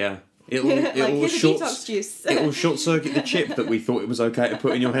juice. Yeah. Like, here's a detox juice. It will short circuit the chip that we thought it was okay to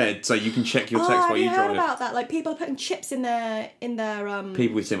put in your head, so you can check your text while you drive. Have you heard about that? Like people are putting chips in their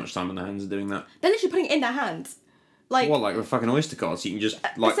People with too much time on their hands are doing that. They're literally putting it in their hands. Like what, like with fucking Oyster cards? You can just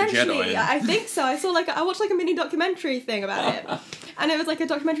like the Jedi. I think so. I watched like a mini documentary thing about it, and it was like a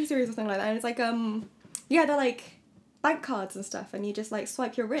documentary series or something like that. And it's like they're like bank cards and stuff, and you just like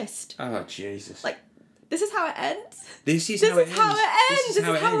swipe your wrist. Oh Jesus! Like. This is how it ends? This is how it ends. This is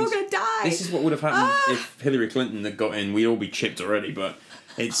how we're all going to die. This is what would have happened if Hillary Clinton had got in. We'd all be chipped already, but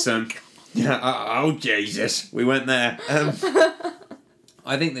it's... oh, Jesus. We went there.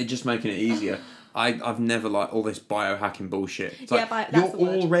 I think they're just making it easier. I've never liked all this biohacking bullshit. It's like, that's you're the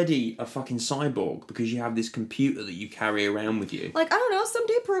word. already a fucking cyborg because you have this computer that you carry around with you. Like, I don't know, some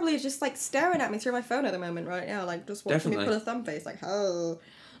dude probably is just, like, staring at me through my phone at the moment right now, like, just watching me put a thumb face, like, oh.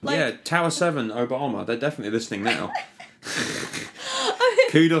 Like, yeah, Tower 7, Obama, they're definitely listening now.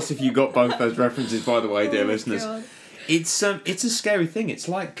 Kudos if you got both those references, by the way, dear listeners. God. It's a scary thing. It's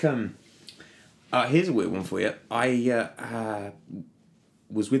like, here's a weird one for you. I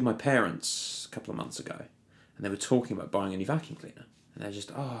was with my parents a couple of months ago, and they were talking about buying a new vacuum cleaner. And they're just,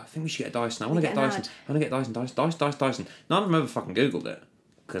 I think we should get a Dyson. I want to get Dyson. I want to get Dyson. None of them ever fucking Googled it,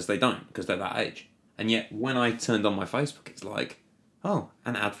 because they don't, because they're that age. And yet, when I turned on my Facebook, it's like, oh,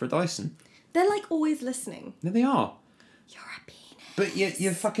 an ad for a Dyson. They're, like, always listening. There they are. You're a penis. But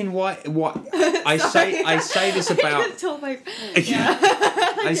you're fucking white. What I say this about.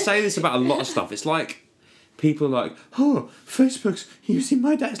 I say this about a lot of stuff. It's like people are like, oh, Facebook's using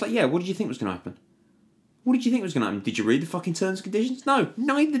my data. It's like, yeah. What did you think was going to happen? What did you think was going to happen? Did you read the fucking terms and conditions? No,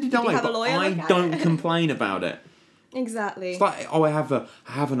 neither did I. have a But lawyer I look at don't it? complain about it. Exactly. It's like, I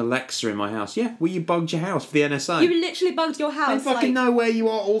have an Alexa in my house. Yeah, well, you bugged your house for the NSA. You literally bugged your house. I fucking know where you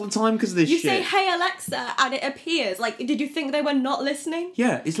are all the time because of this You shit. say, hey, Alexa, and it appears. Like, did you think they were not listening?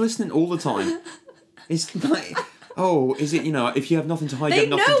 Yeah, it's listening all the time. It's like, oh, is it, if you have nothing to hide, you They have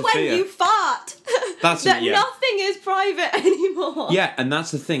nothing know to when fear. you fart. That's that yeah. nothing is private anymore. Yeah, and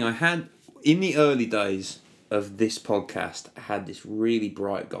that's the thing. I had, in the early days of this podcast, I had this really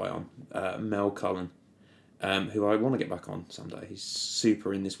bright guy on, Mel Cullen, who I want to get back on someday. He's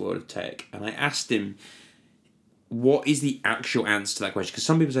super in this world of tech. And I asked him, what is the actual answer to that question? Because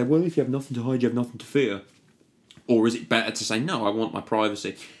some people say, well, if you have nothing to hide, you have nothing to fear. Or is it better to say, no, I want my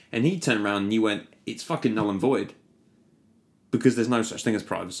privacy? And he turned around and he went, it's fucking null and void. Because there's no such thing as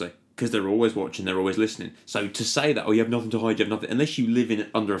privacy. Because they're always watching, they're always listening. So to say that, you have nothing to hide, you have nothing... Unless you live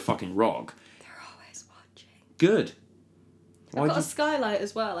under a fucking rock. They're always watching. Good. I've got a skylight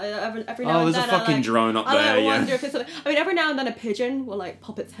as well. Every now and then, there's a fucking drone up there, yeah. wonder if it's... every now and then a pigeon will,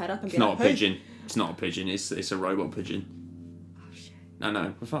 pop its head up and be It's like, not a pigeon. It's not a pigeon. It's a robot pigeon. Oh, shit. I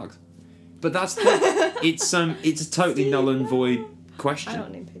know, we're fucked. But that's the... it's a totally null and void question. I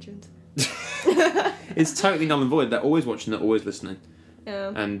don't name pigeons. It's totally null and void. They're always watching, they're always listening.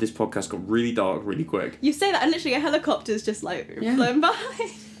 Yeah. And this podcast got really dark really quick. You say that and literally a helicopter's just flown by.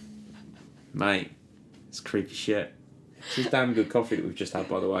 Mate, it's creepy shit. This is damn good coffee that we've just had,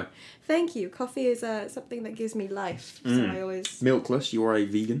 by the way. Thank you. Coffee is something that gives me life. So I always... Milkless, you are a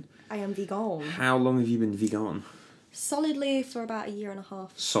vegan. I am vegan. How long have you been vegan? Solidly for about a year and a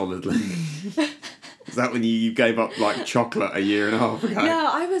half. Solidly. Is that when you gave up, chocolate a year and a half ago? No,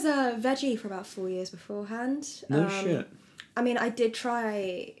 I was a veggie for about 4 years beforehand. No shit. I mean, I did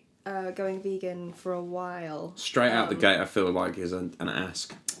try going vegan for a while. Straight out the gate, I feel like is an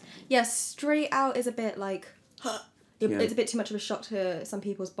ask. Yeah, straight out is a bit like... Yeah. It's a bit too much of a shock to some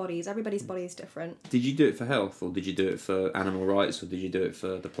people's bodies. Everybody's body is different. Did you do it for health, or did you do it for animal rights, or did you do it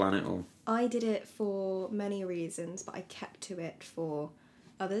for the planet, or...? I did it for many reasons, but I kept to it for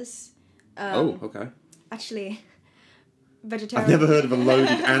others. Okay. Actually, vegetarian... I've never heard of a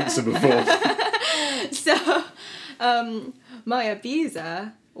loaded answer before. So, my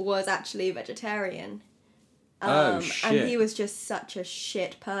abuser was actually vegetarian. Shit. And he was just such a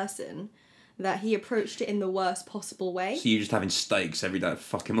shit person that he approached it in the worst possible way. So you're just having steaks every day to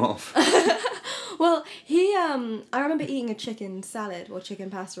fuck him off? Well, he, I remember eating a chicken salad or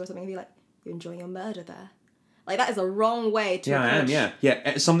chicken pasta or something and be like, you're enjoying your murder there. Like, that is a wrong way to approach. I am, yeah.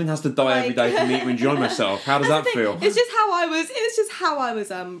 Yeah, something has to die every day for me to enjoy myself. How does that feel? It's just how I was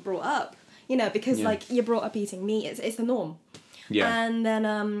brought up. Because you're brought up eating meat. It's the norm. Yeah. And then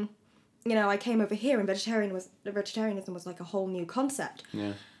I came over here and vegetarianism was like a whole new concept.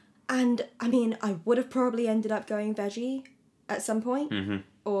 Yeah. And I mean, I would have probably ended up going veggie at some point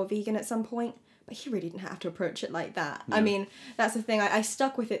or vegan at some point, but he really didn't have to approach it like that. Yeah. I mean, that's the thing. I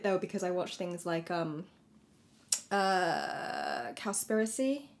stuck with it though because I watched things like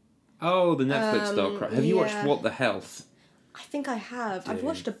Cowspiracy. Oh, the Netflix doc. Right. Have you watched What the Health? I think I have. Dude, I've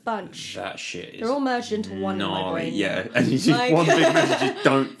watched a bunch. That shit is... They're all merged into one in my brain. Yeah, and it's just one big message, just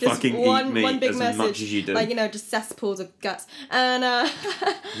don't fucking eat meat as much as you do. Just cesspools of guts. And,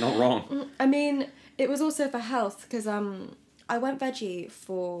 Not wrong. I mean, it was also for health, because, I went veggie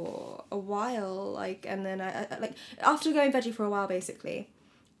for a while, and then after going veggie for a while, basically,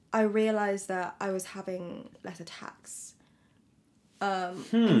 I realised that I was having less attacks.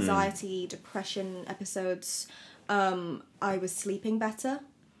 Anxiety, depression episodes... I was sleeping better,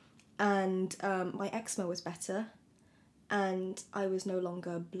 and my eczema was better, and I was no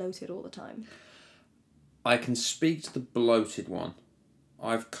longer bloated all the time. I can speak to the bloated one.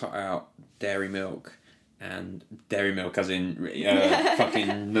 I've cut out dairy milk, and dairy milk as in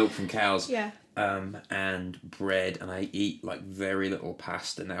fucking milk from cows. Yeah. And bread, and I eat like very little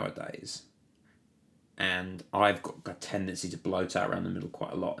pasta nowadays. And I've got a tendency to bloat out around the middle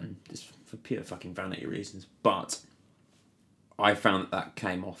quite a lot, and just for pure fucking vanity reasons. But I found that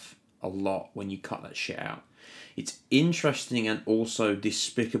came off a lot when you cut that shit out. It's interesting and also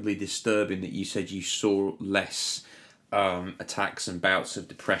despicably disturbing that you said you saw less attacks and bouts of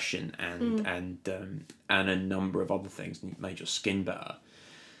depression and a number of other things, and it made your skin better.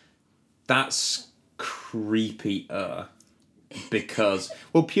 That's creepier because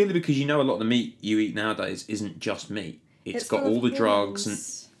purely because you know a lot of the meat you eat nowadays isn't just meat. It's got all the drugs and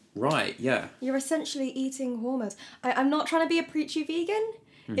right, yeah. You're essentially eating hormones. I'm not trying to be a preachy vegan.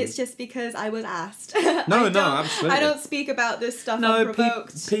 Mm-hmm. It's just because I was asked. No, absolutely. I don't speak about this stuff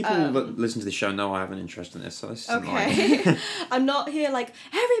unprovoked. People that listen to the show know I have an interest in this, so this is okay. I'm not here like,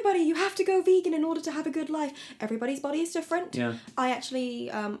 everybody, you have to go vegan in order to have a good life. Everybody's body is different. Yeah. I actually,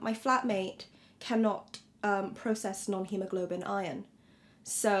 my flatmate cannot process non-hemoglobin iron.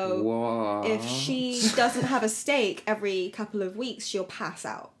 So if she doesn't have a steak every couple of weeks, she'll pass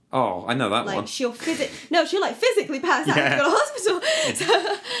out. Oh, I know that one. She'll physically pass out and go to hospital.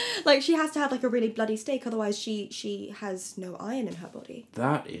 So, like, she has to have like a really bloody steak, otherwise she has no iron in her body.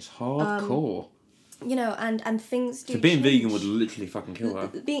 That is hardcore. You know, and things do. So being change. vegan would literally fucking kill her.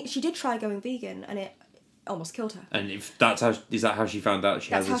 She did try going vegan, and it almost killed her. And if is that how she found out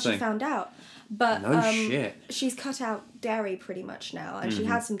she has this thing? That's how she found out. But no shit. She's cut out dairy pretty much now, and she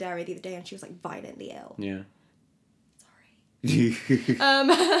had some dairy the other day, and she was like violently ill. Yeah.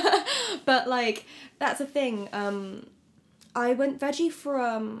 But like that's the thing. I went veggie for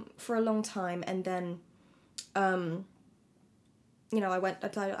a long time, and then, I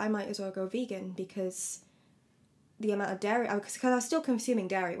might as well go vegan because the amount of dairy, because I was still consuming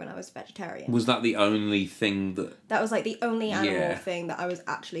dairy when I was vegetarian. Was that the only thing that? That was like the only animal thing that I was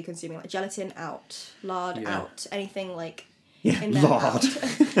actually consuming, like gelatin out, lard out, anything like. Yeah, in there lard.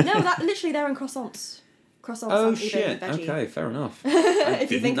 No, that literally they're in croissants. Oh shit! Okay, fair enough.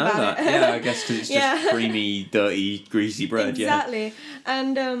 If you think about it. Yeah, I guess because it's just creamy, dirty, greasy bread. Exactly,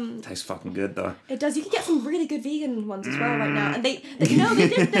 and tastes fucking good though. It does. You can get some really good vegan ones as well right now, and they genuinely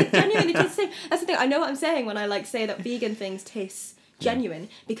taste the same. That's the thing. I know what I'm saying when I like say that vegan things taste genuine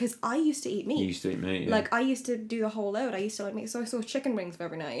because I used to eat meat. You used to eat meat. Yeah. Like I used to do the whole load. I used to like make soy sauce chicken wings for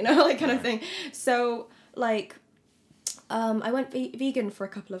every night, you know, like kind of thing. So like. I went vegan for a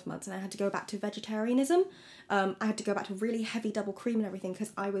couple of months and I had to go back to vegetarianism. I had to go back to really heavy double cream and everything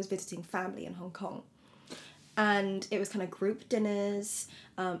because I was visiting family in Hong Kong. And it was kind of group dinners.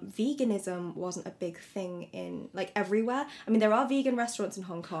 Veganism wasn't a big thing in, like, everywhere. I mean, there are vegan restaurants in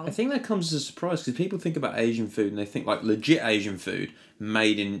Hong Kong. I think that comes as a surprise because people think about Asian food and they think, like, legit Asian food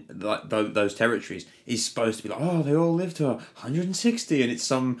made in, like, those territories is supposed to be like, oh, they all live to 160 and it's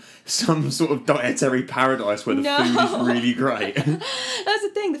some sort of dietary paradise where the food is really great. That's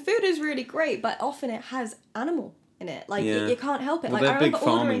the thing. The food is really great, but often it has animal in it. Like, you can't help it. Well, like, they're big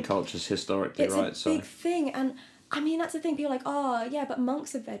farming cultures historically, it's right? It's a big thing, and I mean, that's the thing. People are like, oh, yeah, but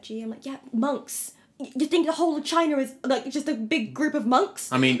monks are veggie. I'm like, yeah, monks. You think the whole of China is, like, just a big group of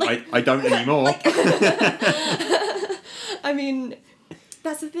monks? I mean, like, I don't anymore. Like, I mean,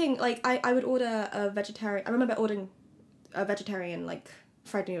 that's the thing. Like, I would order a vegetarian... I remember ordering a vegetarian, like,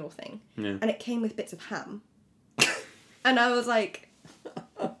 fried noodle thing. Yeah. And it came with bits of ham. And I was like,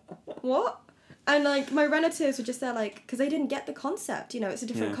 what? And, like, my relatives were just there, like... Because they didn't get the concept, you know? It's a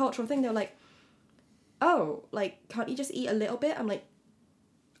different cultural thing. They were like... oh, like, can't you just eat a little bit? I'm like,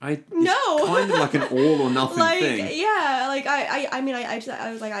 no. It's kind of like an all or nothing like, thing. Yeah, like, I mean, I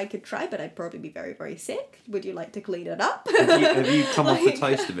was like, I could try, but I'd probably be very, very sick. Would you like to clean it up? Have you come off the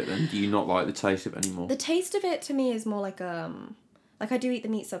taste of it then? Do you not like the taste of it anymore? The taste of it to me is more like, I do eat the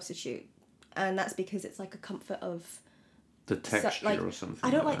meat substitute. And that's because it's like a comfort of... the texture or something. I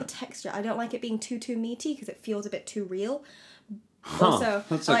don't like the texture. I don't like it being too meaty because it feels a bit too real. Huh, also,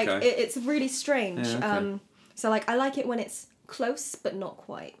 that's like, okay. it's really strange. Yeah, okay. So, like, I like it when it's close, but not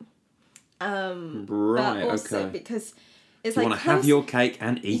quite. Right, but also okay. because it's you like... want to have your cake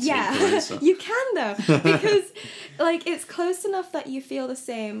and eat it, Kerensa. You can, though. Because, like, it's close enough that you feel the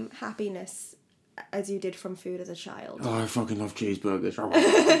same happiness as you did from food as a child. Oh, I fucking love cheeseburgers. But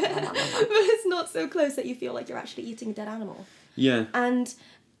it's not so close that you feel like you're actually eating a dead animal. Yeah. And,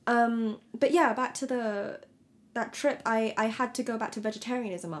 but yeah, back to that trip, I had to go back to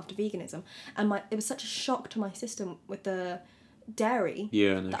vegetarianism after veganism, and it was such a shock to my system with the dairy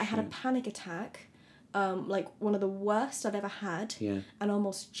that I had a panic attack, like one of the worst I've ever had, and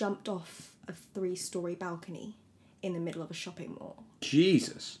almost jumped off a 3-story balcony in the middle of a shopping mall.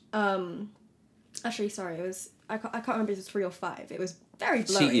 Jesus. Actually, sorry, it was I can't remember if it was 3 or 5. It was very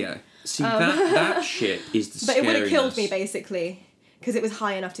blurry. See that shit is the But it would have killed scariness. me basically because it was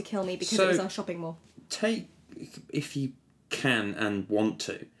high enough to kill me because it was on a shopping mall. Take, if you can and want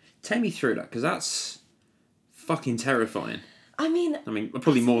to, take me through that, because that's fucking terrifying. I mean,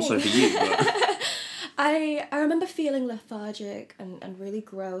 probably more so for you, but... I remember feeling lethargic and really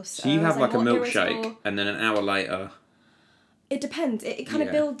gross. So you have like a more milkshake, irritable. and then an hour later... It depends. It kind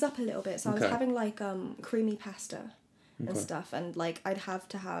of builds up a little bit. So I was Okay. having like creamy pasta and stuff, and like I'd have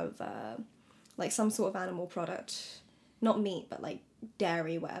to have like some sort of animal product, not meat, but like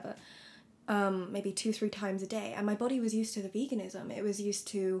dairy, whatever. Maybe 2-3 times a day, and my body was used to the veganism. It was used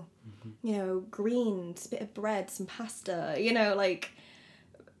to, you know, greens, bit of bread, some pasta, you know, like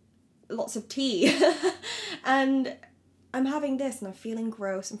lots of tea, and I'm having this, and I'm feeling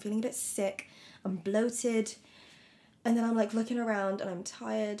gross. I'm feeling a bit sick. I'm bloated. And then I'm like looking around and I'm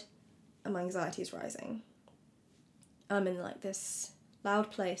tired and my anxiety is rising. I'm in like this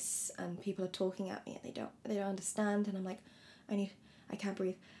loud place and people are talking at me and they don't understand, and I'm like, I can't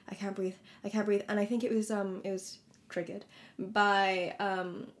breathe. And I think it was triggered by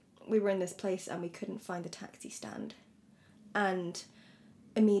we were in this place and we couldn't find the taxi stand, and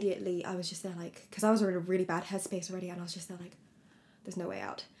immediately I was just there like, because I was in a really bad headspace already, and I was just there like, there's no way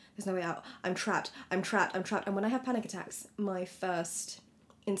out. I'm trapped. And when I have panic attacks, my first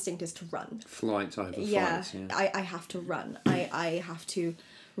instinct is to run. Flight over flights, yeah. I have to run. I have to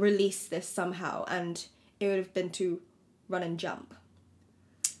release this somehow. And it would have been to run and jump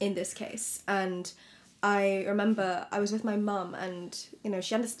in this case. And I remember I was with my mum, and, you know,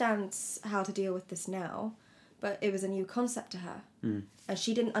 she understands how to deal with this now, but it was a new concept to her. And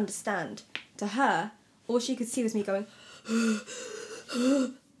she didn't understand. To her, all she could see was me going...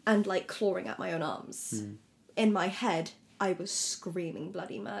 and like clawing at my own arms. In my head, I was screaming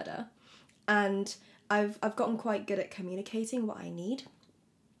bloody murder. And I've gotten quite good at communicating what I need.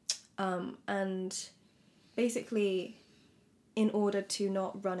 And basically, in order to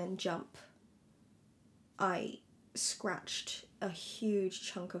not run and jump, I scratched a huge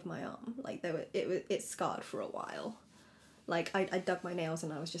chunk of my arm. Like it scarred for a while. Like I dug my nails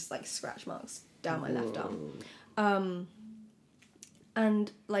and I was just like scratch marks down my left arm.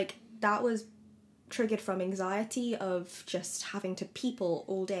 And like that was triggered from anxiety of just having to people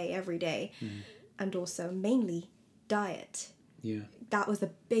all day, every day, and also mainly diet. Yeah. That was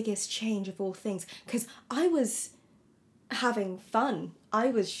the biggest change of all things, because I was having fun. I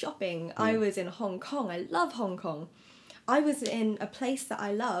was shopping. I was in Hong Kong. I love Hong Kong. I was in a place that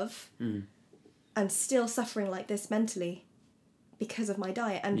I love, and still suffering like this mentally because of my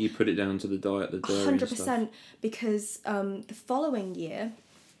diet. And you put it down to the diet, the dairy 100%, and stuff. Because the following year,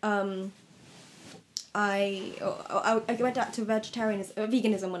 I went back to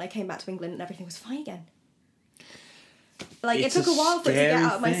veganism when I came back to England, and everything was fine again. Like, it's it took a while for it to get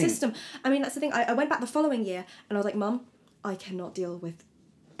out of my thing. system. I mean, that's the thing. I went back the following year, and I was like, Mum, I cannot deal with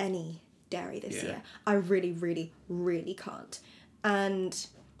any dairy this year. I really, really, really can't. And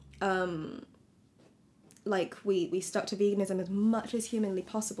like we stuck to veganism as much as humanly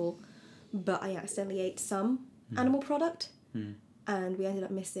possible, but I accidentally ate some animal product, and we ended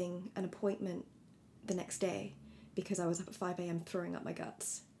up missing an appointment the next day because I was up at 5 a.m. throwing up my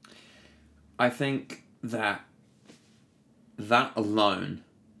guts. I think that alone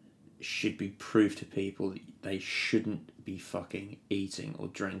should be proof to people that they shouldn't be fucking eating or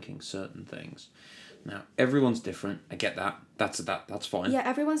drinking certain things. Now, everyone's different. I get that. That's fine. Yeah,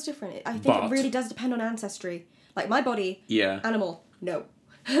 everyone's different. I think it really does depend on ancestry. Like my body, animal, no.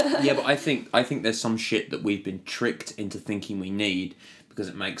 Yeah, but I think there's some shit that we've been tricked into thinking we need because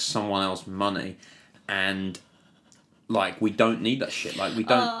it makes someone else money, and like we don't need that shit. Like we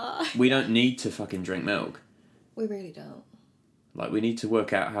don't need to fucking drink milk. We really don't. Like, we need to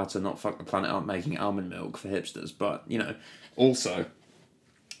work out how to not fuck the planet up making almond milk for hipsters. But, you know, also,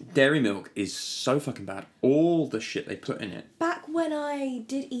 dairy milk is so fucking bad. All the shit they put in it. Back when I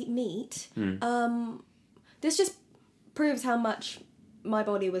did eat meat, this just proves how much my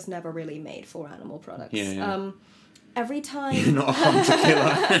body was never really made for animal products. Yeah. Every time... You're not a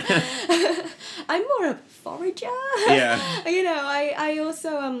hunter-killer. I'm more of a forager. Yeah. You know, I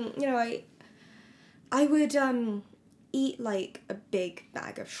also, you know, I would... eat like a big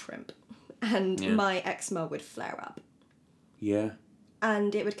bag of shrimp, and my eczema would flare up. Yeah.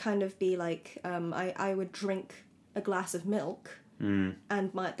 And it would kind of be like I would drink a glass of milk, and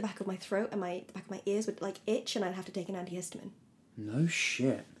the back of my throat and the back of my ears would like itch, and I'd have to take an antihistamine. No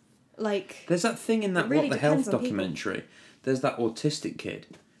shit. Like, there's that thing in that really What the Health depends on documentary. There's that autistic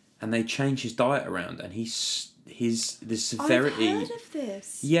kid, and they change his diet around, and he the severity. I've heard of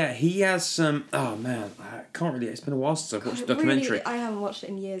this. Yeah, he has some. Oh man, I can't really. It's been a while since I've watched the documentary. Really, I haven't watched it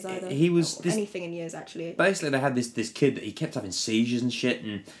in years either. He was anything in years actually. Basically, they had this kid that he kept having seizures and shit,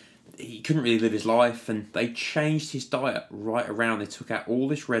 and he couldn't really live his life. And they changed his diet right around. They took out all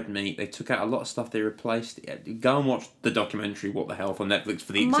this red meat. They took out a lot of stuff. They replaced it. Go and watch the documentary "What the Health" on Netflix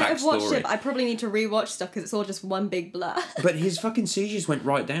for the exact story. I might have watched it, but I probably need to rewatch stuff because it's all just one big blur. But his fucking seizures went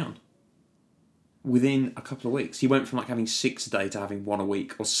right down. Within a couple of weeks, he went from like having 6 a day to having 1 a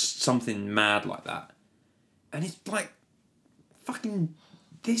week or something mad like that. And it's like, fucking,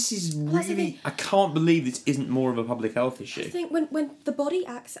 this is really. I can't believe this isn't more of a public health issue. I think when the body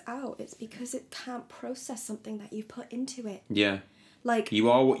acts out, it's because it can't process something that you put into it. Yeah. Like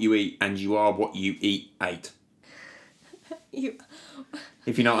you are what you eat, and you are what you ate.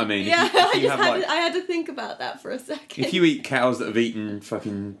 If you know what I mean. Yeah, I had to think about that for a second. If you eat cows that have eaten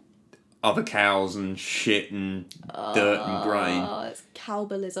fucking other cows and shit and dirt and grain. Oh, it's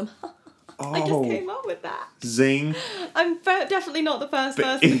cowbellism. Oh, I just came up with that. Zing. I'm definitely not the first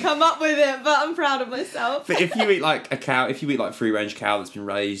person to come up with it, but I'm proud of myself. But if you eat like a cow, if you eat like free range cow that's been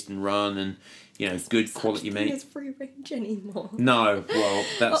raised and run and, you know, good quality meat. It's free range anymore. No, well,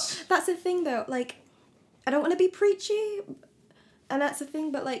 that's... Well, that's the thing though, like, I don't want to be preachy, and that's the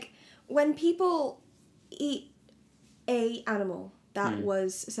thing, but like, when people eat a animal that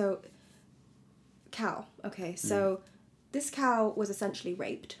was, so... Cow. Okay, so this cow was essentially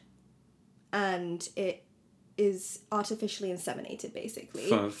raped, and it is artificially inseminated, basically.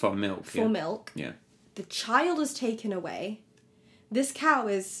 For milk. For milk. Yeah. The child is taken away. This cow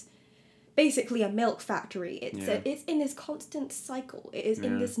is basically a milk factory. It's in this constant cycle. It is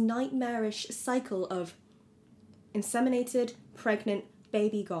in this nightmarish cycle of inseminated, pregnant,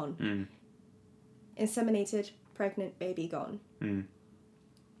 baby gone. Inseminated, pregnant, baby gone.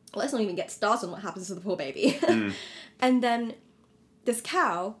 Let's not even get started on what happens to the poor baby. And then this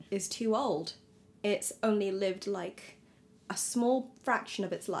cow is too old. It's only lived like a small fraction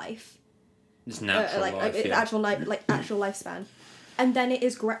of its life. It's natural life, actual lifespan. And then it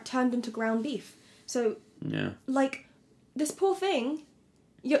is turned into ground beef. So, like, this poor thing,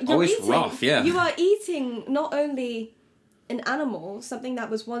 you're eating... rough, yeah. You are eating not only an animal, something that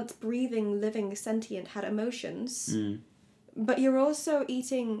was once breathing, living, sentient, had emotions... But you're also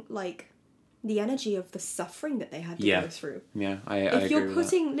eating, like, the energy of the suffering that they had to go through. Yeah, I agree with that. If you're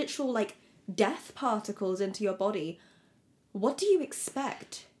putting literal, like, death particles into your body, what do you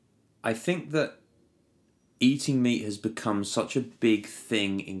expect? I think that eating meat has become such a big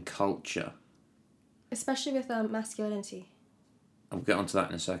thing in culture. Especially with masculinity. I'll get onto that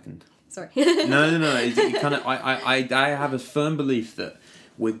in a second. Sorry. No. It kind of, I have a firm belief that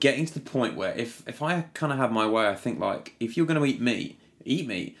we're getting to the point where if I kind of have my way, I think, like, if you're going to eat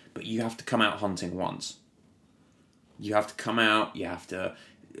meat, but you have to come out hunting once. You have to come out, you have to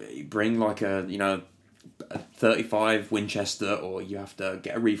bring, like, a 35 Winchester, or you have to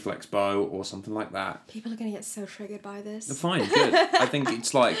get a reflex bow or something like that. People are going to get so triggered by this. Fine, good. I think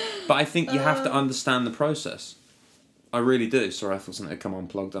it's like... But I think you have to understand the process. I really do. Sorry, I thought something had come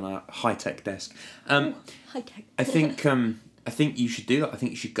unplugged on our high-tech desk. High-tech. I think you should do that. I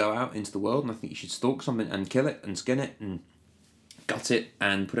think you should go out into the world, and I think you should stalk something and kill it and skin it and gut it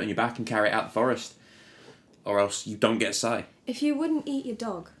and put it on your back and carry it out the forest. Or else you don't get a say. If you wouldn't eat your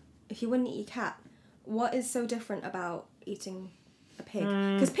dog, if you wouldn't eat your cat, what is so different about eating a pig?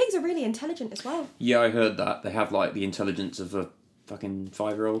 Because pigs are really intelligent as well. Yeah, I heard that. They have, like, the intelligence of a fucking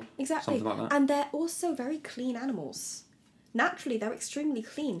 5-year-old. Exactly. Something like that. And they're also very clean animals. Naturally, they're extremely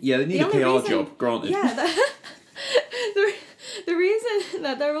clean. Yeah, they need a PR job, granted. Yeah, the reason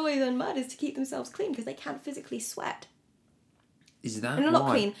that they're always in mud is to keep themselves clean, because they can't physically sweat. Is that no, why? Not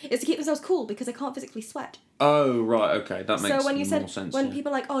clean. It's to keep themselves cool, because they can't physically sweat. Oh, right, okay. That makes So when you more said, sense. when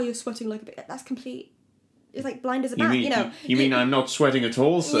people are like, oh, you're sweating like a bit, that's complete... It's like blind as a bat, You mean I'm not sweating at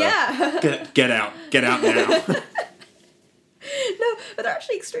all, sir? Yeah. Get out now. No, but they're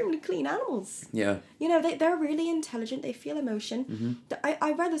actually extremely clean animals. Yeah. They're really intelligent. They feel emotion.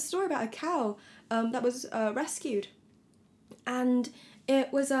 I read a story about a cow that was rescued, and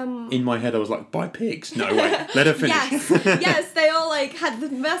it was In my head, I was like, buy pigs. No, wait, let her finish. Yes. They all like had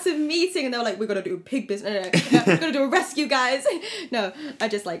this massive meeting, and they were like, "We're gonna do a pig business. No, we're gonna do a rescue, guys." No, I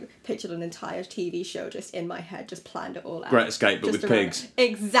just like pictured an entire TV show just in my head, just planned it all out. Great Escape, but just with pigs.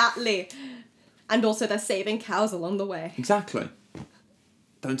 Exactly. And also, they're saving cows along the way. Exactly.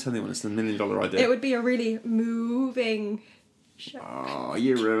 Don't tell anyone it's the $1 million idea. It would be a really moving show. Oh,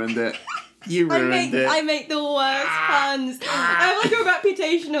 you ruined it. You ruined it. I make the worst puns. I have like a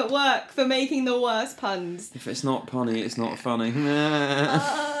reputation at work for making the worst puns. If it's not punny, it's not funny.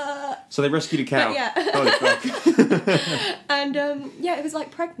 So they rescued a cow. But yeah. Holy fuck. And it was like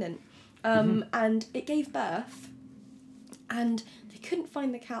pregnant. And it gave birth. And they couldn't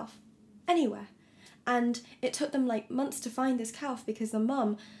find the calf anywhere. And it took them like months to find this calf because the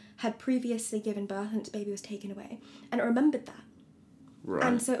mum had previously given birth and its baby was taken away. And it remembered that. Right.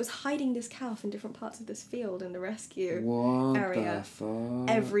 And so it was hiding this calf in different parts of this field in the rescue What area the fuck?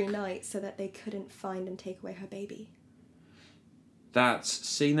 every night so that they couldn't find and take away her baby.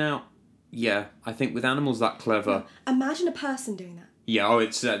 See now, yeah, I think with animals that clever... Imagine a person doing that. Yeah,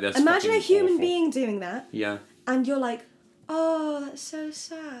 that's Imagine a human awful. being doing that. Yeah. And you're like, oh, that's so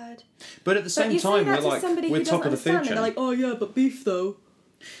sad. But at the same time, we're top of the food chain. They're like, oh yeah, but beef though.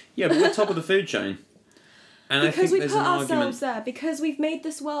 Yeah, but we're top of the food chain. And because I think we there's put an ourselves argument... there, because we've made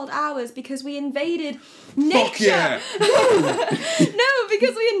this world ours, because we invaded nature. Fuck yeah! No,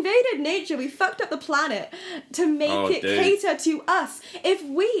 because we invaded nature, we fucked up the planet to make it cater to us. If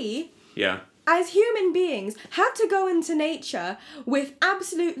we, as human beings, had to go into nature with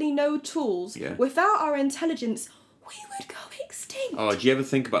absolutely no tools, without our intelligence, we would go extinct. Oh, do you ever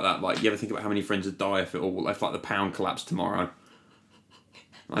think about that? Like, you ever think about how many friends would die if the pound collapsed tomorrow?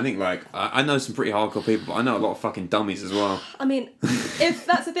 I think, I know some pretty hardcore people, but I know a lot of fucking dummies as well. I mean, if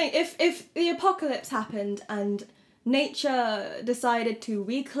that's the thing, if the apocalypse happened and nature decided to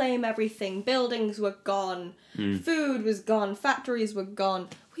reclaim everything, buildings were gone, food was gone, factories were gone,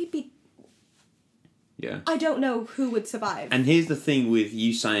 we'd be... Yeah. I don't know who would survive. And here's the thing with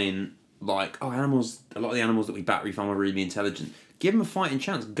you saying, animals, a lot of the animals that we battery farm are really intelligent. Give them a fighting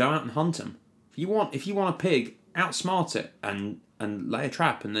chance. Go out and hunt them. If you want a pig, outsmart it and lay a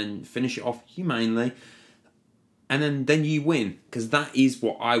trap and then finish it off humanely, and then you win, because that is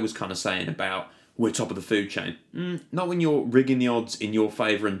what I was kind of saying about we're top of the food chain. Not when you're rigging the odds in your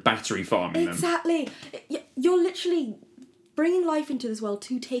favour and battery farming them. Exactly. You're literally bringing life into this world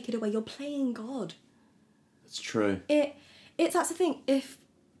to take it away. You're playing God. That's true. That's the thing. If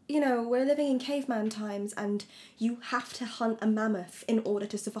we're living in caveman times and you have to hunt a mammoth in order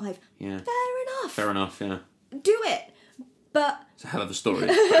to survive, Fair enough, yeah. Do it. But it's a hell of a story.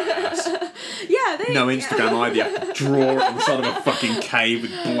 No Instagram either. You have to draw it on the side of a fucking cave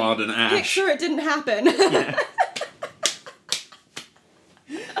with blood and ash. Make sure it didn't happen. Yeah.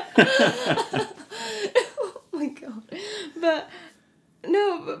 Oh my god. But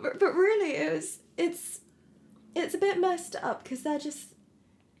really it's a bit messed up because they're just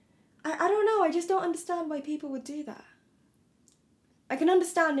I don't know, I just don't understand why people would do that. I can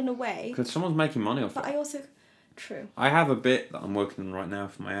understand in a way. Because someone's making money off it. But I also... True. I have a bit that I'm working on right now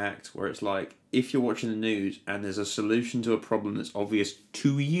for my act where it's like, if you're watching the news and there's a solution to a problem that's obvious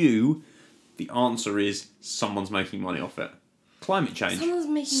to you, the answer is someone's making money off it. Climate change.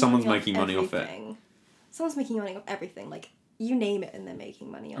 Someone's making money off it. Someone's making money off everything. Like, you name it and they're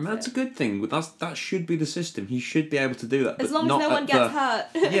making money off it. I mean, that's a good thing. That should be the system. He should be able to do that. As long as no one gets hurt.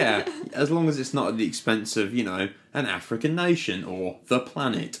 Yeah, as long as it's not at the expense of, an African nation or the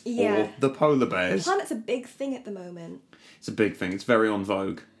planet or the polar bears. The planet's a big thing at the moment. It's a big thing. It's very on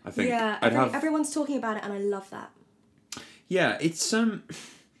vogue, I think. Yeah, everyone's talking about it and I love that. Yeah, it's... I'm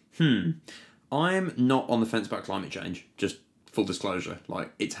not on the fence about climate change. Just full disclosure.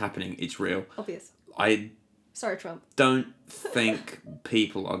 It's happening. It's real. Obvious. Sorry, Trump. Don't think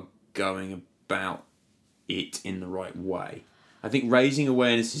people are going about it in the right way. I think raising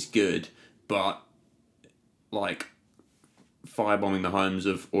awareness is good, but firebombing the homes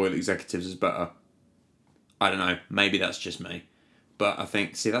of oil executives is better. I don't know. Maybe that's just me. But I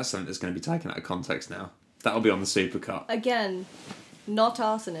think, that's something that's going to be taken out of context now. That'll be on the supercut. Again, not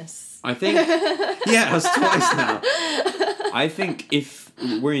arsonists. I think... Yeah, that's twice now. I think if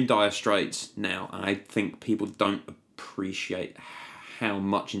we're in dire straits now, and I think people don't appreciate how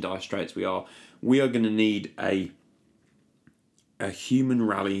much in dire straits we are going to need a human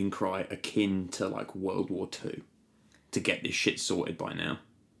rallying cry akin to World War II to get this shit sorted by now.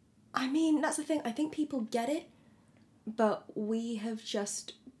 I mean, that's the thing. I think people get it, but we have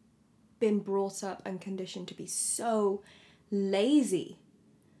just been brought up and conditioned to be so lazy.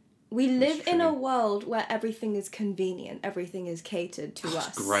 We live in a world where everything is convenient, everything is catered to us.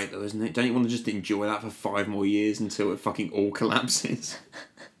 That's great though, isn't it? Don't you want to just enjoy that for 5 more years until it fucking all collapses?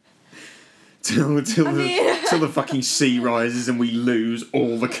 till the fucking sea rises and we lose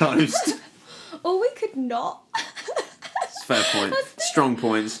all the coast. Or we could not. It's a fair point. Strong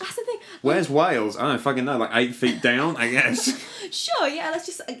points. That's the thing. Where's Wales? I don't fucking know, 8 feet down, I guess. Sure, yeah, let's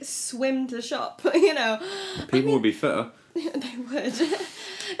just swim to the shop, People would be fitter. They would.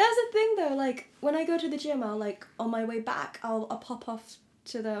 That's the thing though, when I go to the gym, I'll on my way back, I'll pop off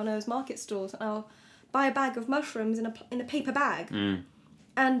to one of those market stores and I'll buy a bag of mushrooms in a paper bag.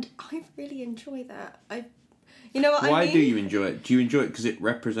 And I really enjoy that. You know what I mean? Why do you enjoy it? Do you enjoy it because it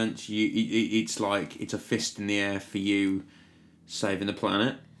represents you? It's like it's a fist in the air for you saving the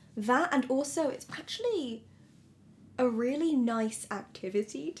planet? That, and also it's actually a really nice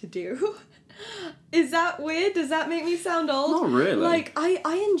activity to do. Is that weird? Does that make me sound old? Not really. Like,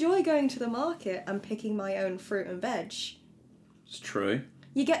 I enjoy going to the market and picking my own fruit and veg. It's true.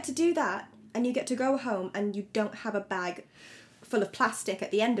 You get to do that, and you get to go home, and you don't have a bag full of plastic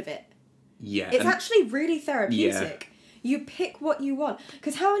at the end of it. Yeah. It's actually really therapeutic. Yeah. You pick what you want.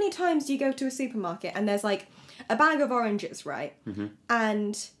 Because how many times do you go to a supermarket and there's like a bag of oranges, right? Mm-hmm.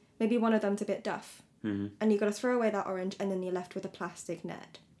 And maybe one of them's a bit duff. Mm-hmm. And you've got to throw away that orange and then you're left with a plastic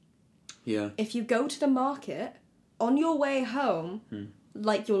net. Yeah. If you go to the market, on your way home,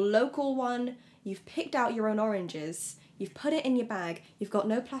 like your local one, you've picked out your own oranges, you've put it in your bag, you've got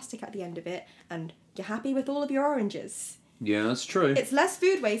no plastic at the end of it, and you're happy with all of your oranges. Yeah, that's true. It's less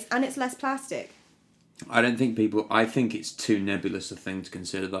food waste and it's less plastic. I think it's too nebulous a thing to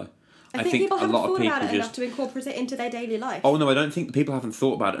consider, though. I think people haven't thought about it enough to incorporate it into their daily life. Oh, no, I don't think people haven't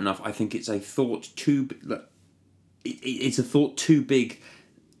thought about it enough. I think it's a thought too... It's a thought too big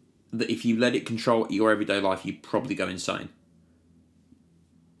that if you let it control your everyday life, you probably go insane.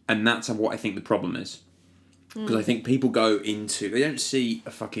 And that's what I think the problem is. Because I think people go into... They don't see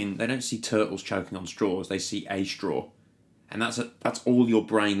turtles choking on straws. They see a straw. And that's all your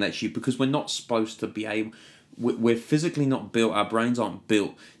brain lets you... Because we're not supposed to be able... We're physically not built... Our brains aren't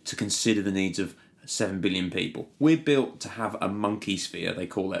built to consider the needs of 7 billion people. We're built to have a monkey sphere, they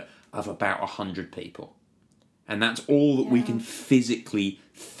call it, of about 100 people. And that's all that we can physically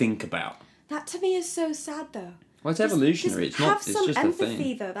think about. That to me is so sad, though. Well, it's evolutionary. It's not. It's just a thing. Have some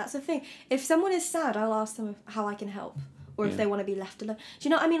empathy, though. That's the thing. If someone is sad, I'll ask them how I can help, or if they want to be left alone. Do you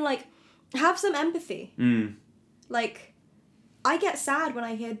know what I mean? Like, have some empathy. Like, I get sad when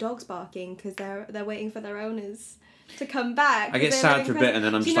I hear dogs barking because they're waiting for their owners to come back. I get sad for a bit, and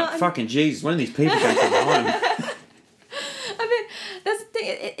then I'm just like, fucking Jesus, when are these people going to come home? I mean, that's the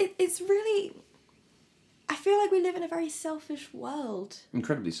thing. It's really... I feel like we live in a very selfish world.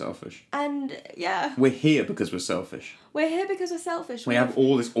 Incredibly selfish. And, yeah. We're here because we're selfish. We're here because we're selfish. We have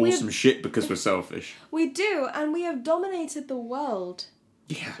all this awesome shit because we're selfish. We do, and we have dominated the world.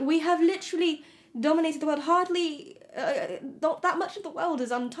 Yeah. We have literally dominated the world. Hardly... not that much of the world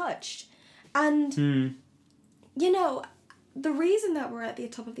is untouched. And, you know, the reason that we're at the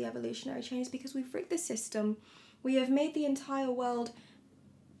top of the evolutionary chain is because we've rigged the system. We have made the entire world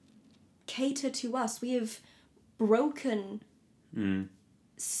cater to us. We have broken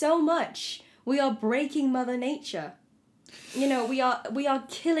so much. We are breaking Mother Nature. You know, we are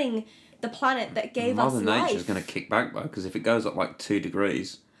killing the planet that gave us life. Mother Nature's going to kick back, though, because if it goes up like 2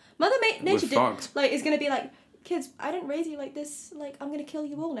 degrees... Mother Nature fucked. is going to be like, kids, I didn't raise you like this. Like, I'm going to kill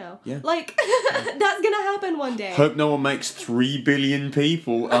you all now. Yeah. Like, that's going to happen one day. Hope no one makes 3 billion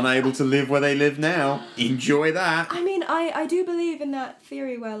people unable to live where they live now. Enjoy that. I mean, I do believe in that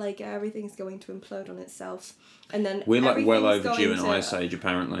theory where, like, everything's going to implode on itself. And then we're, like, well overdue an ice age,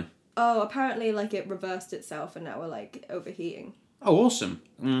 apparently. Oh, apparently, like, it reversed itself and now we're, like, overheating. Oh, awesome.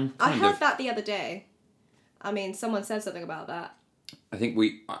 I heard that the other day. I mean, someone said something about that. I think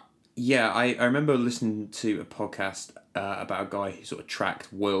I remember listening to a podcast about a guy who sort of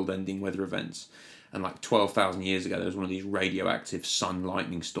tracked world-ending weather events. And like 12,000 years ago, there was one of these radioactive sun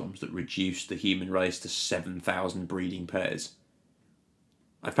lightning storms that reduced the human race to 7,000 breeding pairs.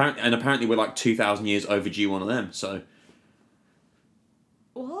 Apparently we're like 2,000 years overdue one of them, so...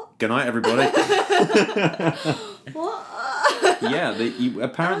 What? Good night, everybody. What? Yeah,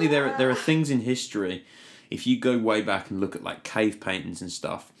 apparently there are things in history. If you go way back and look at like cave paintings and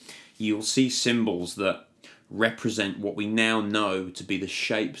stuff, you'll see symbols that represent what we now know to be the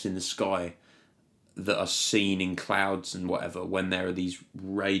shapes in the sky that are seen in clouds and whatever when there are these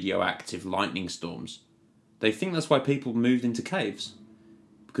radioactive lightning storms. They think that's why people moved into caves.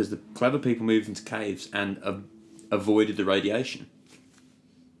 Because the clever people moved into caves and avoided the radiation.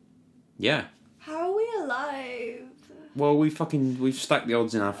 Yeah. How are we alive? Well, we've stacked the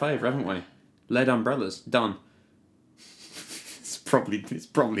odds in our favour, haven't we? Lead umbrellas, done. It's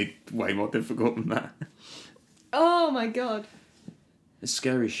probably way more difficult than that. Oh my god. It's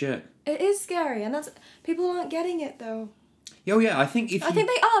scary shit. It is scary, and that's people aren't getting it though. Oh yeah, I think they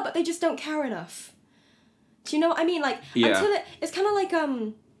are, but they just don't care enough. Do you know what I mean? Like until it's kind of like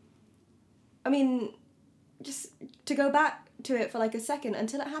I mean, just to go back to it for like a second,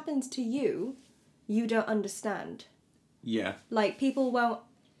 until it happens to you, you don't understand. Yeah. Like people won't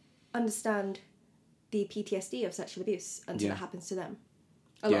understand the PTSD of sexual abuse until it happens to them.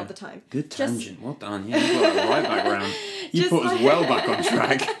 a lot of the time. Good tangent. Well done. Yeah, you got that right back round. You put us well back on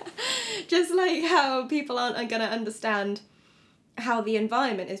track. Just like how people aren't going to understand how the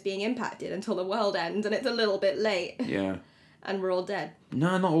environment is being impacted until the world ends and it's a little bit late. Yeah. And we're all dead.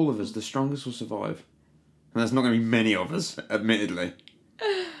 No, not all of us. The strongest will survive. And there's not going to be many of us, admittedly.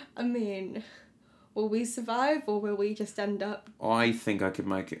 I mean, will we survive or will we just end up... I think I could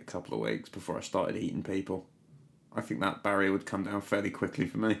make it a couple of weeks before I started eating people. I think that barrier would come down fairly quickly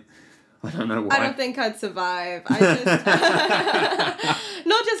for me. I don't know why. I don't think I'd survive. I just...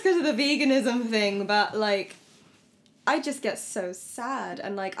 Not just because of the veganism thing, but, like, I just get so sad.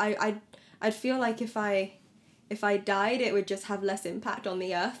 And, like, I'd feel like if I died, it would just have less impact on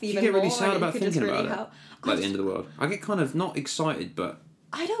the earth even more. You get really sad about thinking about it. Help. Like the end of the world. I get kind of not excited, but...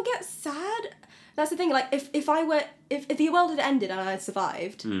 I don't get sad. That's the thing. Like, if the world had ended and I had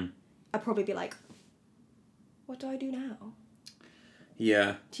survived, I'd probably be like, what do I do now?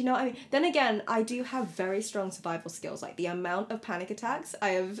 Yeah. Do you know what I mean? Then again, I do have very strong survival skills. Like, the amount of panic attacks I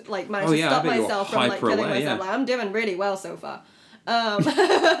have, like, managed to stop myself from, like, killing myself. Yeah. Like, I'm doing really well so far.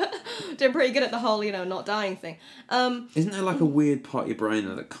 Doing pretty good at the whole, not dying thing. Isn't there, like, a weird part of your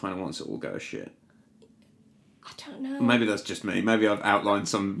brain that kind of wants it all go to shit? I don't know. Maybe that's just me. Maybe I've outlined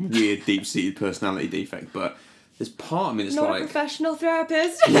some weird, deep-seated personality defect, but there's part of me that's Not like... a professional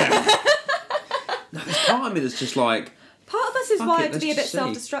therapist. Yeah. No, there's part of me that's just like... Part of us is wired to be a bit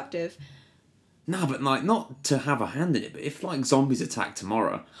self-destructive. No, but like not to have a hand in it. But if like zombies attack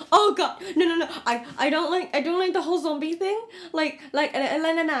tomorrow, oh god, no! I don't like the whole zombie thing. Like na.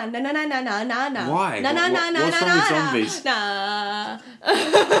 Why? What's wrong with zombies? Nah.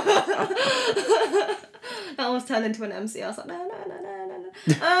 That almost turned into an MCR. I was like no.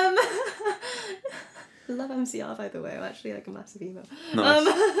 Love MCR, by the way. I'm actually like a massive emo.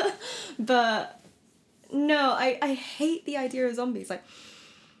 Nice. But no, I hate the idea of zombies. Like.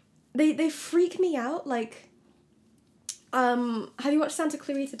 They freak me out. Like, have you watched Santa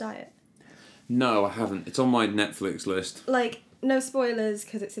Clarita Diet? No, I haven't. It's on my Netflix list. Like, no spoilers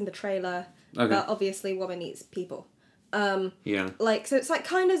because it's in the trailer. Okay. But obviously, woman eats people. Yeah. Like, so it's like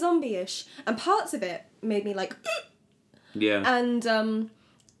kind of zombie-ish, and parts of it made me like. Yeah. And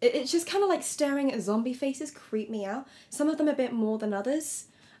it's just kind of like staring at zombie faces creep me out. Some of them a bit more than others.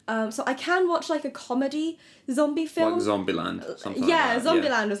 So I can watch like a comedy zombie film. Like Zombieland. Something yeah, like that.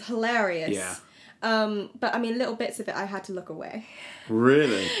 Zombieland was hilarious. Yeah. But I mean, little bits of it I had to look away.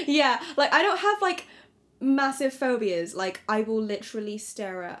 Really? Yeah, like I don't have like massive phobias. Like I will literally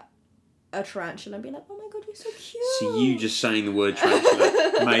stare at a tarantula and be like, oh my god, you're so cute. So you just saying the word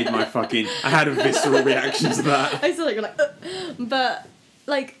tarantula made my fucking... I had a visceral reaction to that. I still like, you're like, but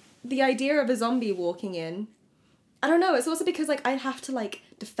like the idea of a zombie walking in, I don't know, it's also because like I'd have to like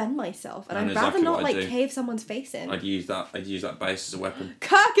defend myself and I'd rather not like cave someone's face in. I'd use that base as a weapon.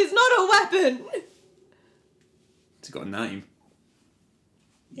 Kirk is not a weapon! It's got a name.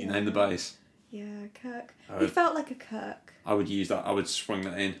 You name the base. Yeah, Kirk. He felt like a Kirk. I would use that. I would swing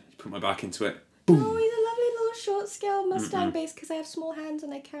that in. Put my back into it. Boom. Oh, he's a lovely little short-scale Mustang base because I have small hands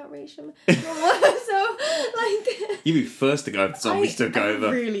and I can't reach him. So, like... You'd be first to go if the zombies took over.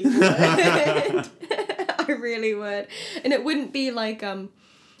 I really would. I really would. And it wouldn't be like, oh,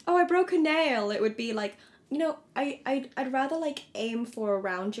 I broke a nail. It would be like, I'd rather like aim for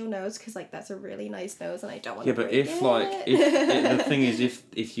around your nose because like that's a really nice nose and I don't want to break it. Yeah, but if the thing is,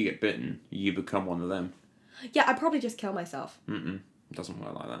 if you get bitten, you become one of them. Yeah, I'd probably just kill myself. It doesn't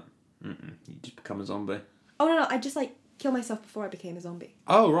work like that. You just become a zombie. Oh no, I'd just like kill myself before I became a zombie.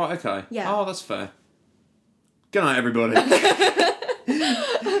 Oh right, okay. Yeah. Oh, that's fair. Good night, everybody.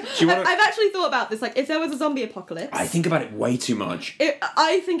 I've actually thought about this. Like, if there was a zombie apocalypse, I think about it way too much.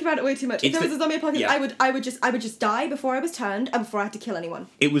 I think about it way too much. If there was a zombie apocalypse, yeah. I would just die before I was turned and before I had to kill anyone.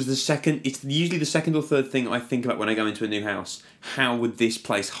 It was the second. It's usually the second or third thing I think about when I go into a new house. How would this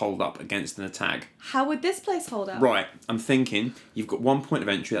place hold up against an attack? How would this place hold up? Right, I'm thinking you've got one point of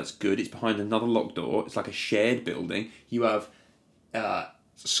entry. That's good. It's behind another locked door. It's like a shared building. You have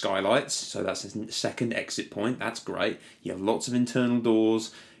skylights, so that's a second exit point. That's great. You have lots of internal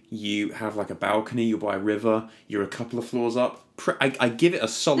doors. You have like a balcony. You're by a river. You're a couple of floors up. I give it a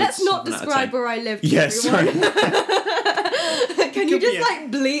solid. Let's not describe where I live. Yes, sorry. Can you just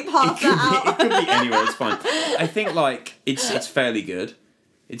like bleep half that out? It could be anywhere. It's fine. I think like it's fairly good.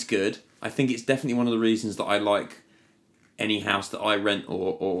 It's good. I think it's definitely one of the reasons that I like any house that I rent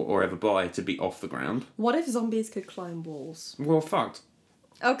or ever buy to be off the ground. What if zombies could climb walls? Well, fucked.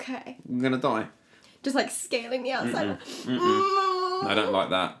 Okay. I'm gonna die. Just like scaling the outside. I don't like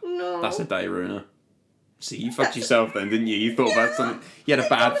that. No. That's a day ruiner. See, you fucked yourself then, didn't you? You thought about something. You had a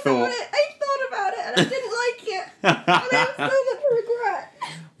bad thought. I thought about it and I didn't like it. And I have so much regret.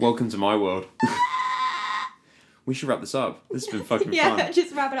 Welcome to my world. We should wrap this up. This has been fucking Yeah, fun.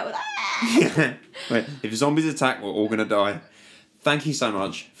 just wrap it up with Wait, if zombies attack, we're all gonna die. Thank you so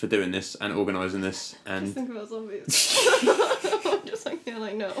much for doing this and organising this. Just And think about zombies. Just like, yeah,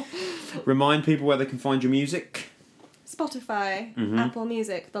 like, no. remind people where they can find your music. Spotify, Apple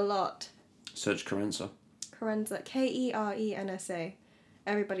Music, the lot. Search Kerensa. Kerensa, Kerensa.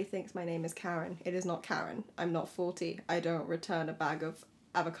 Everybody thinks my name is Karen. It is not Karen. I'm not 40. I don't return a bag of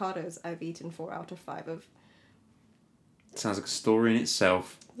avocados I've eaten 4 out of 5 of. Sounds like a story in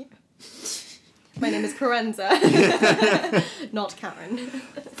itself. Yeah. My name is Kerensa, not Karen.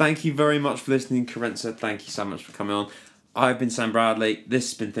 Thank you very much for listening, Kerensa. Thank you so much for coming on. I've been Sam Bradley. This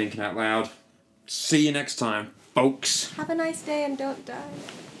has been Thinking Out Loud. See you next time, folks. Have a nice day and don't die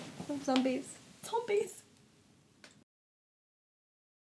from zombies. Zombies.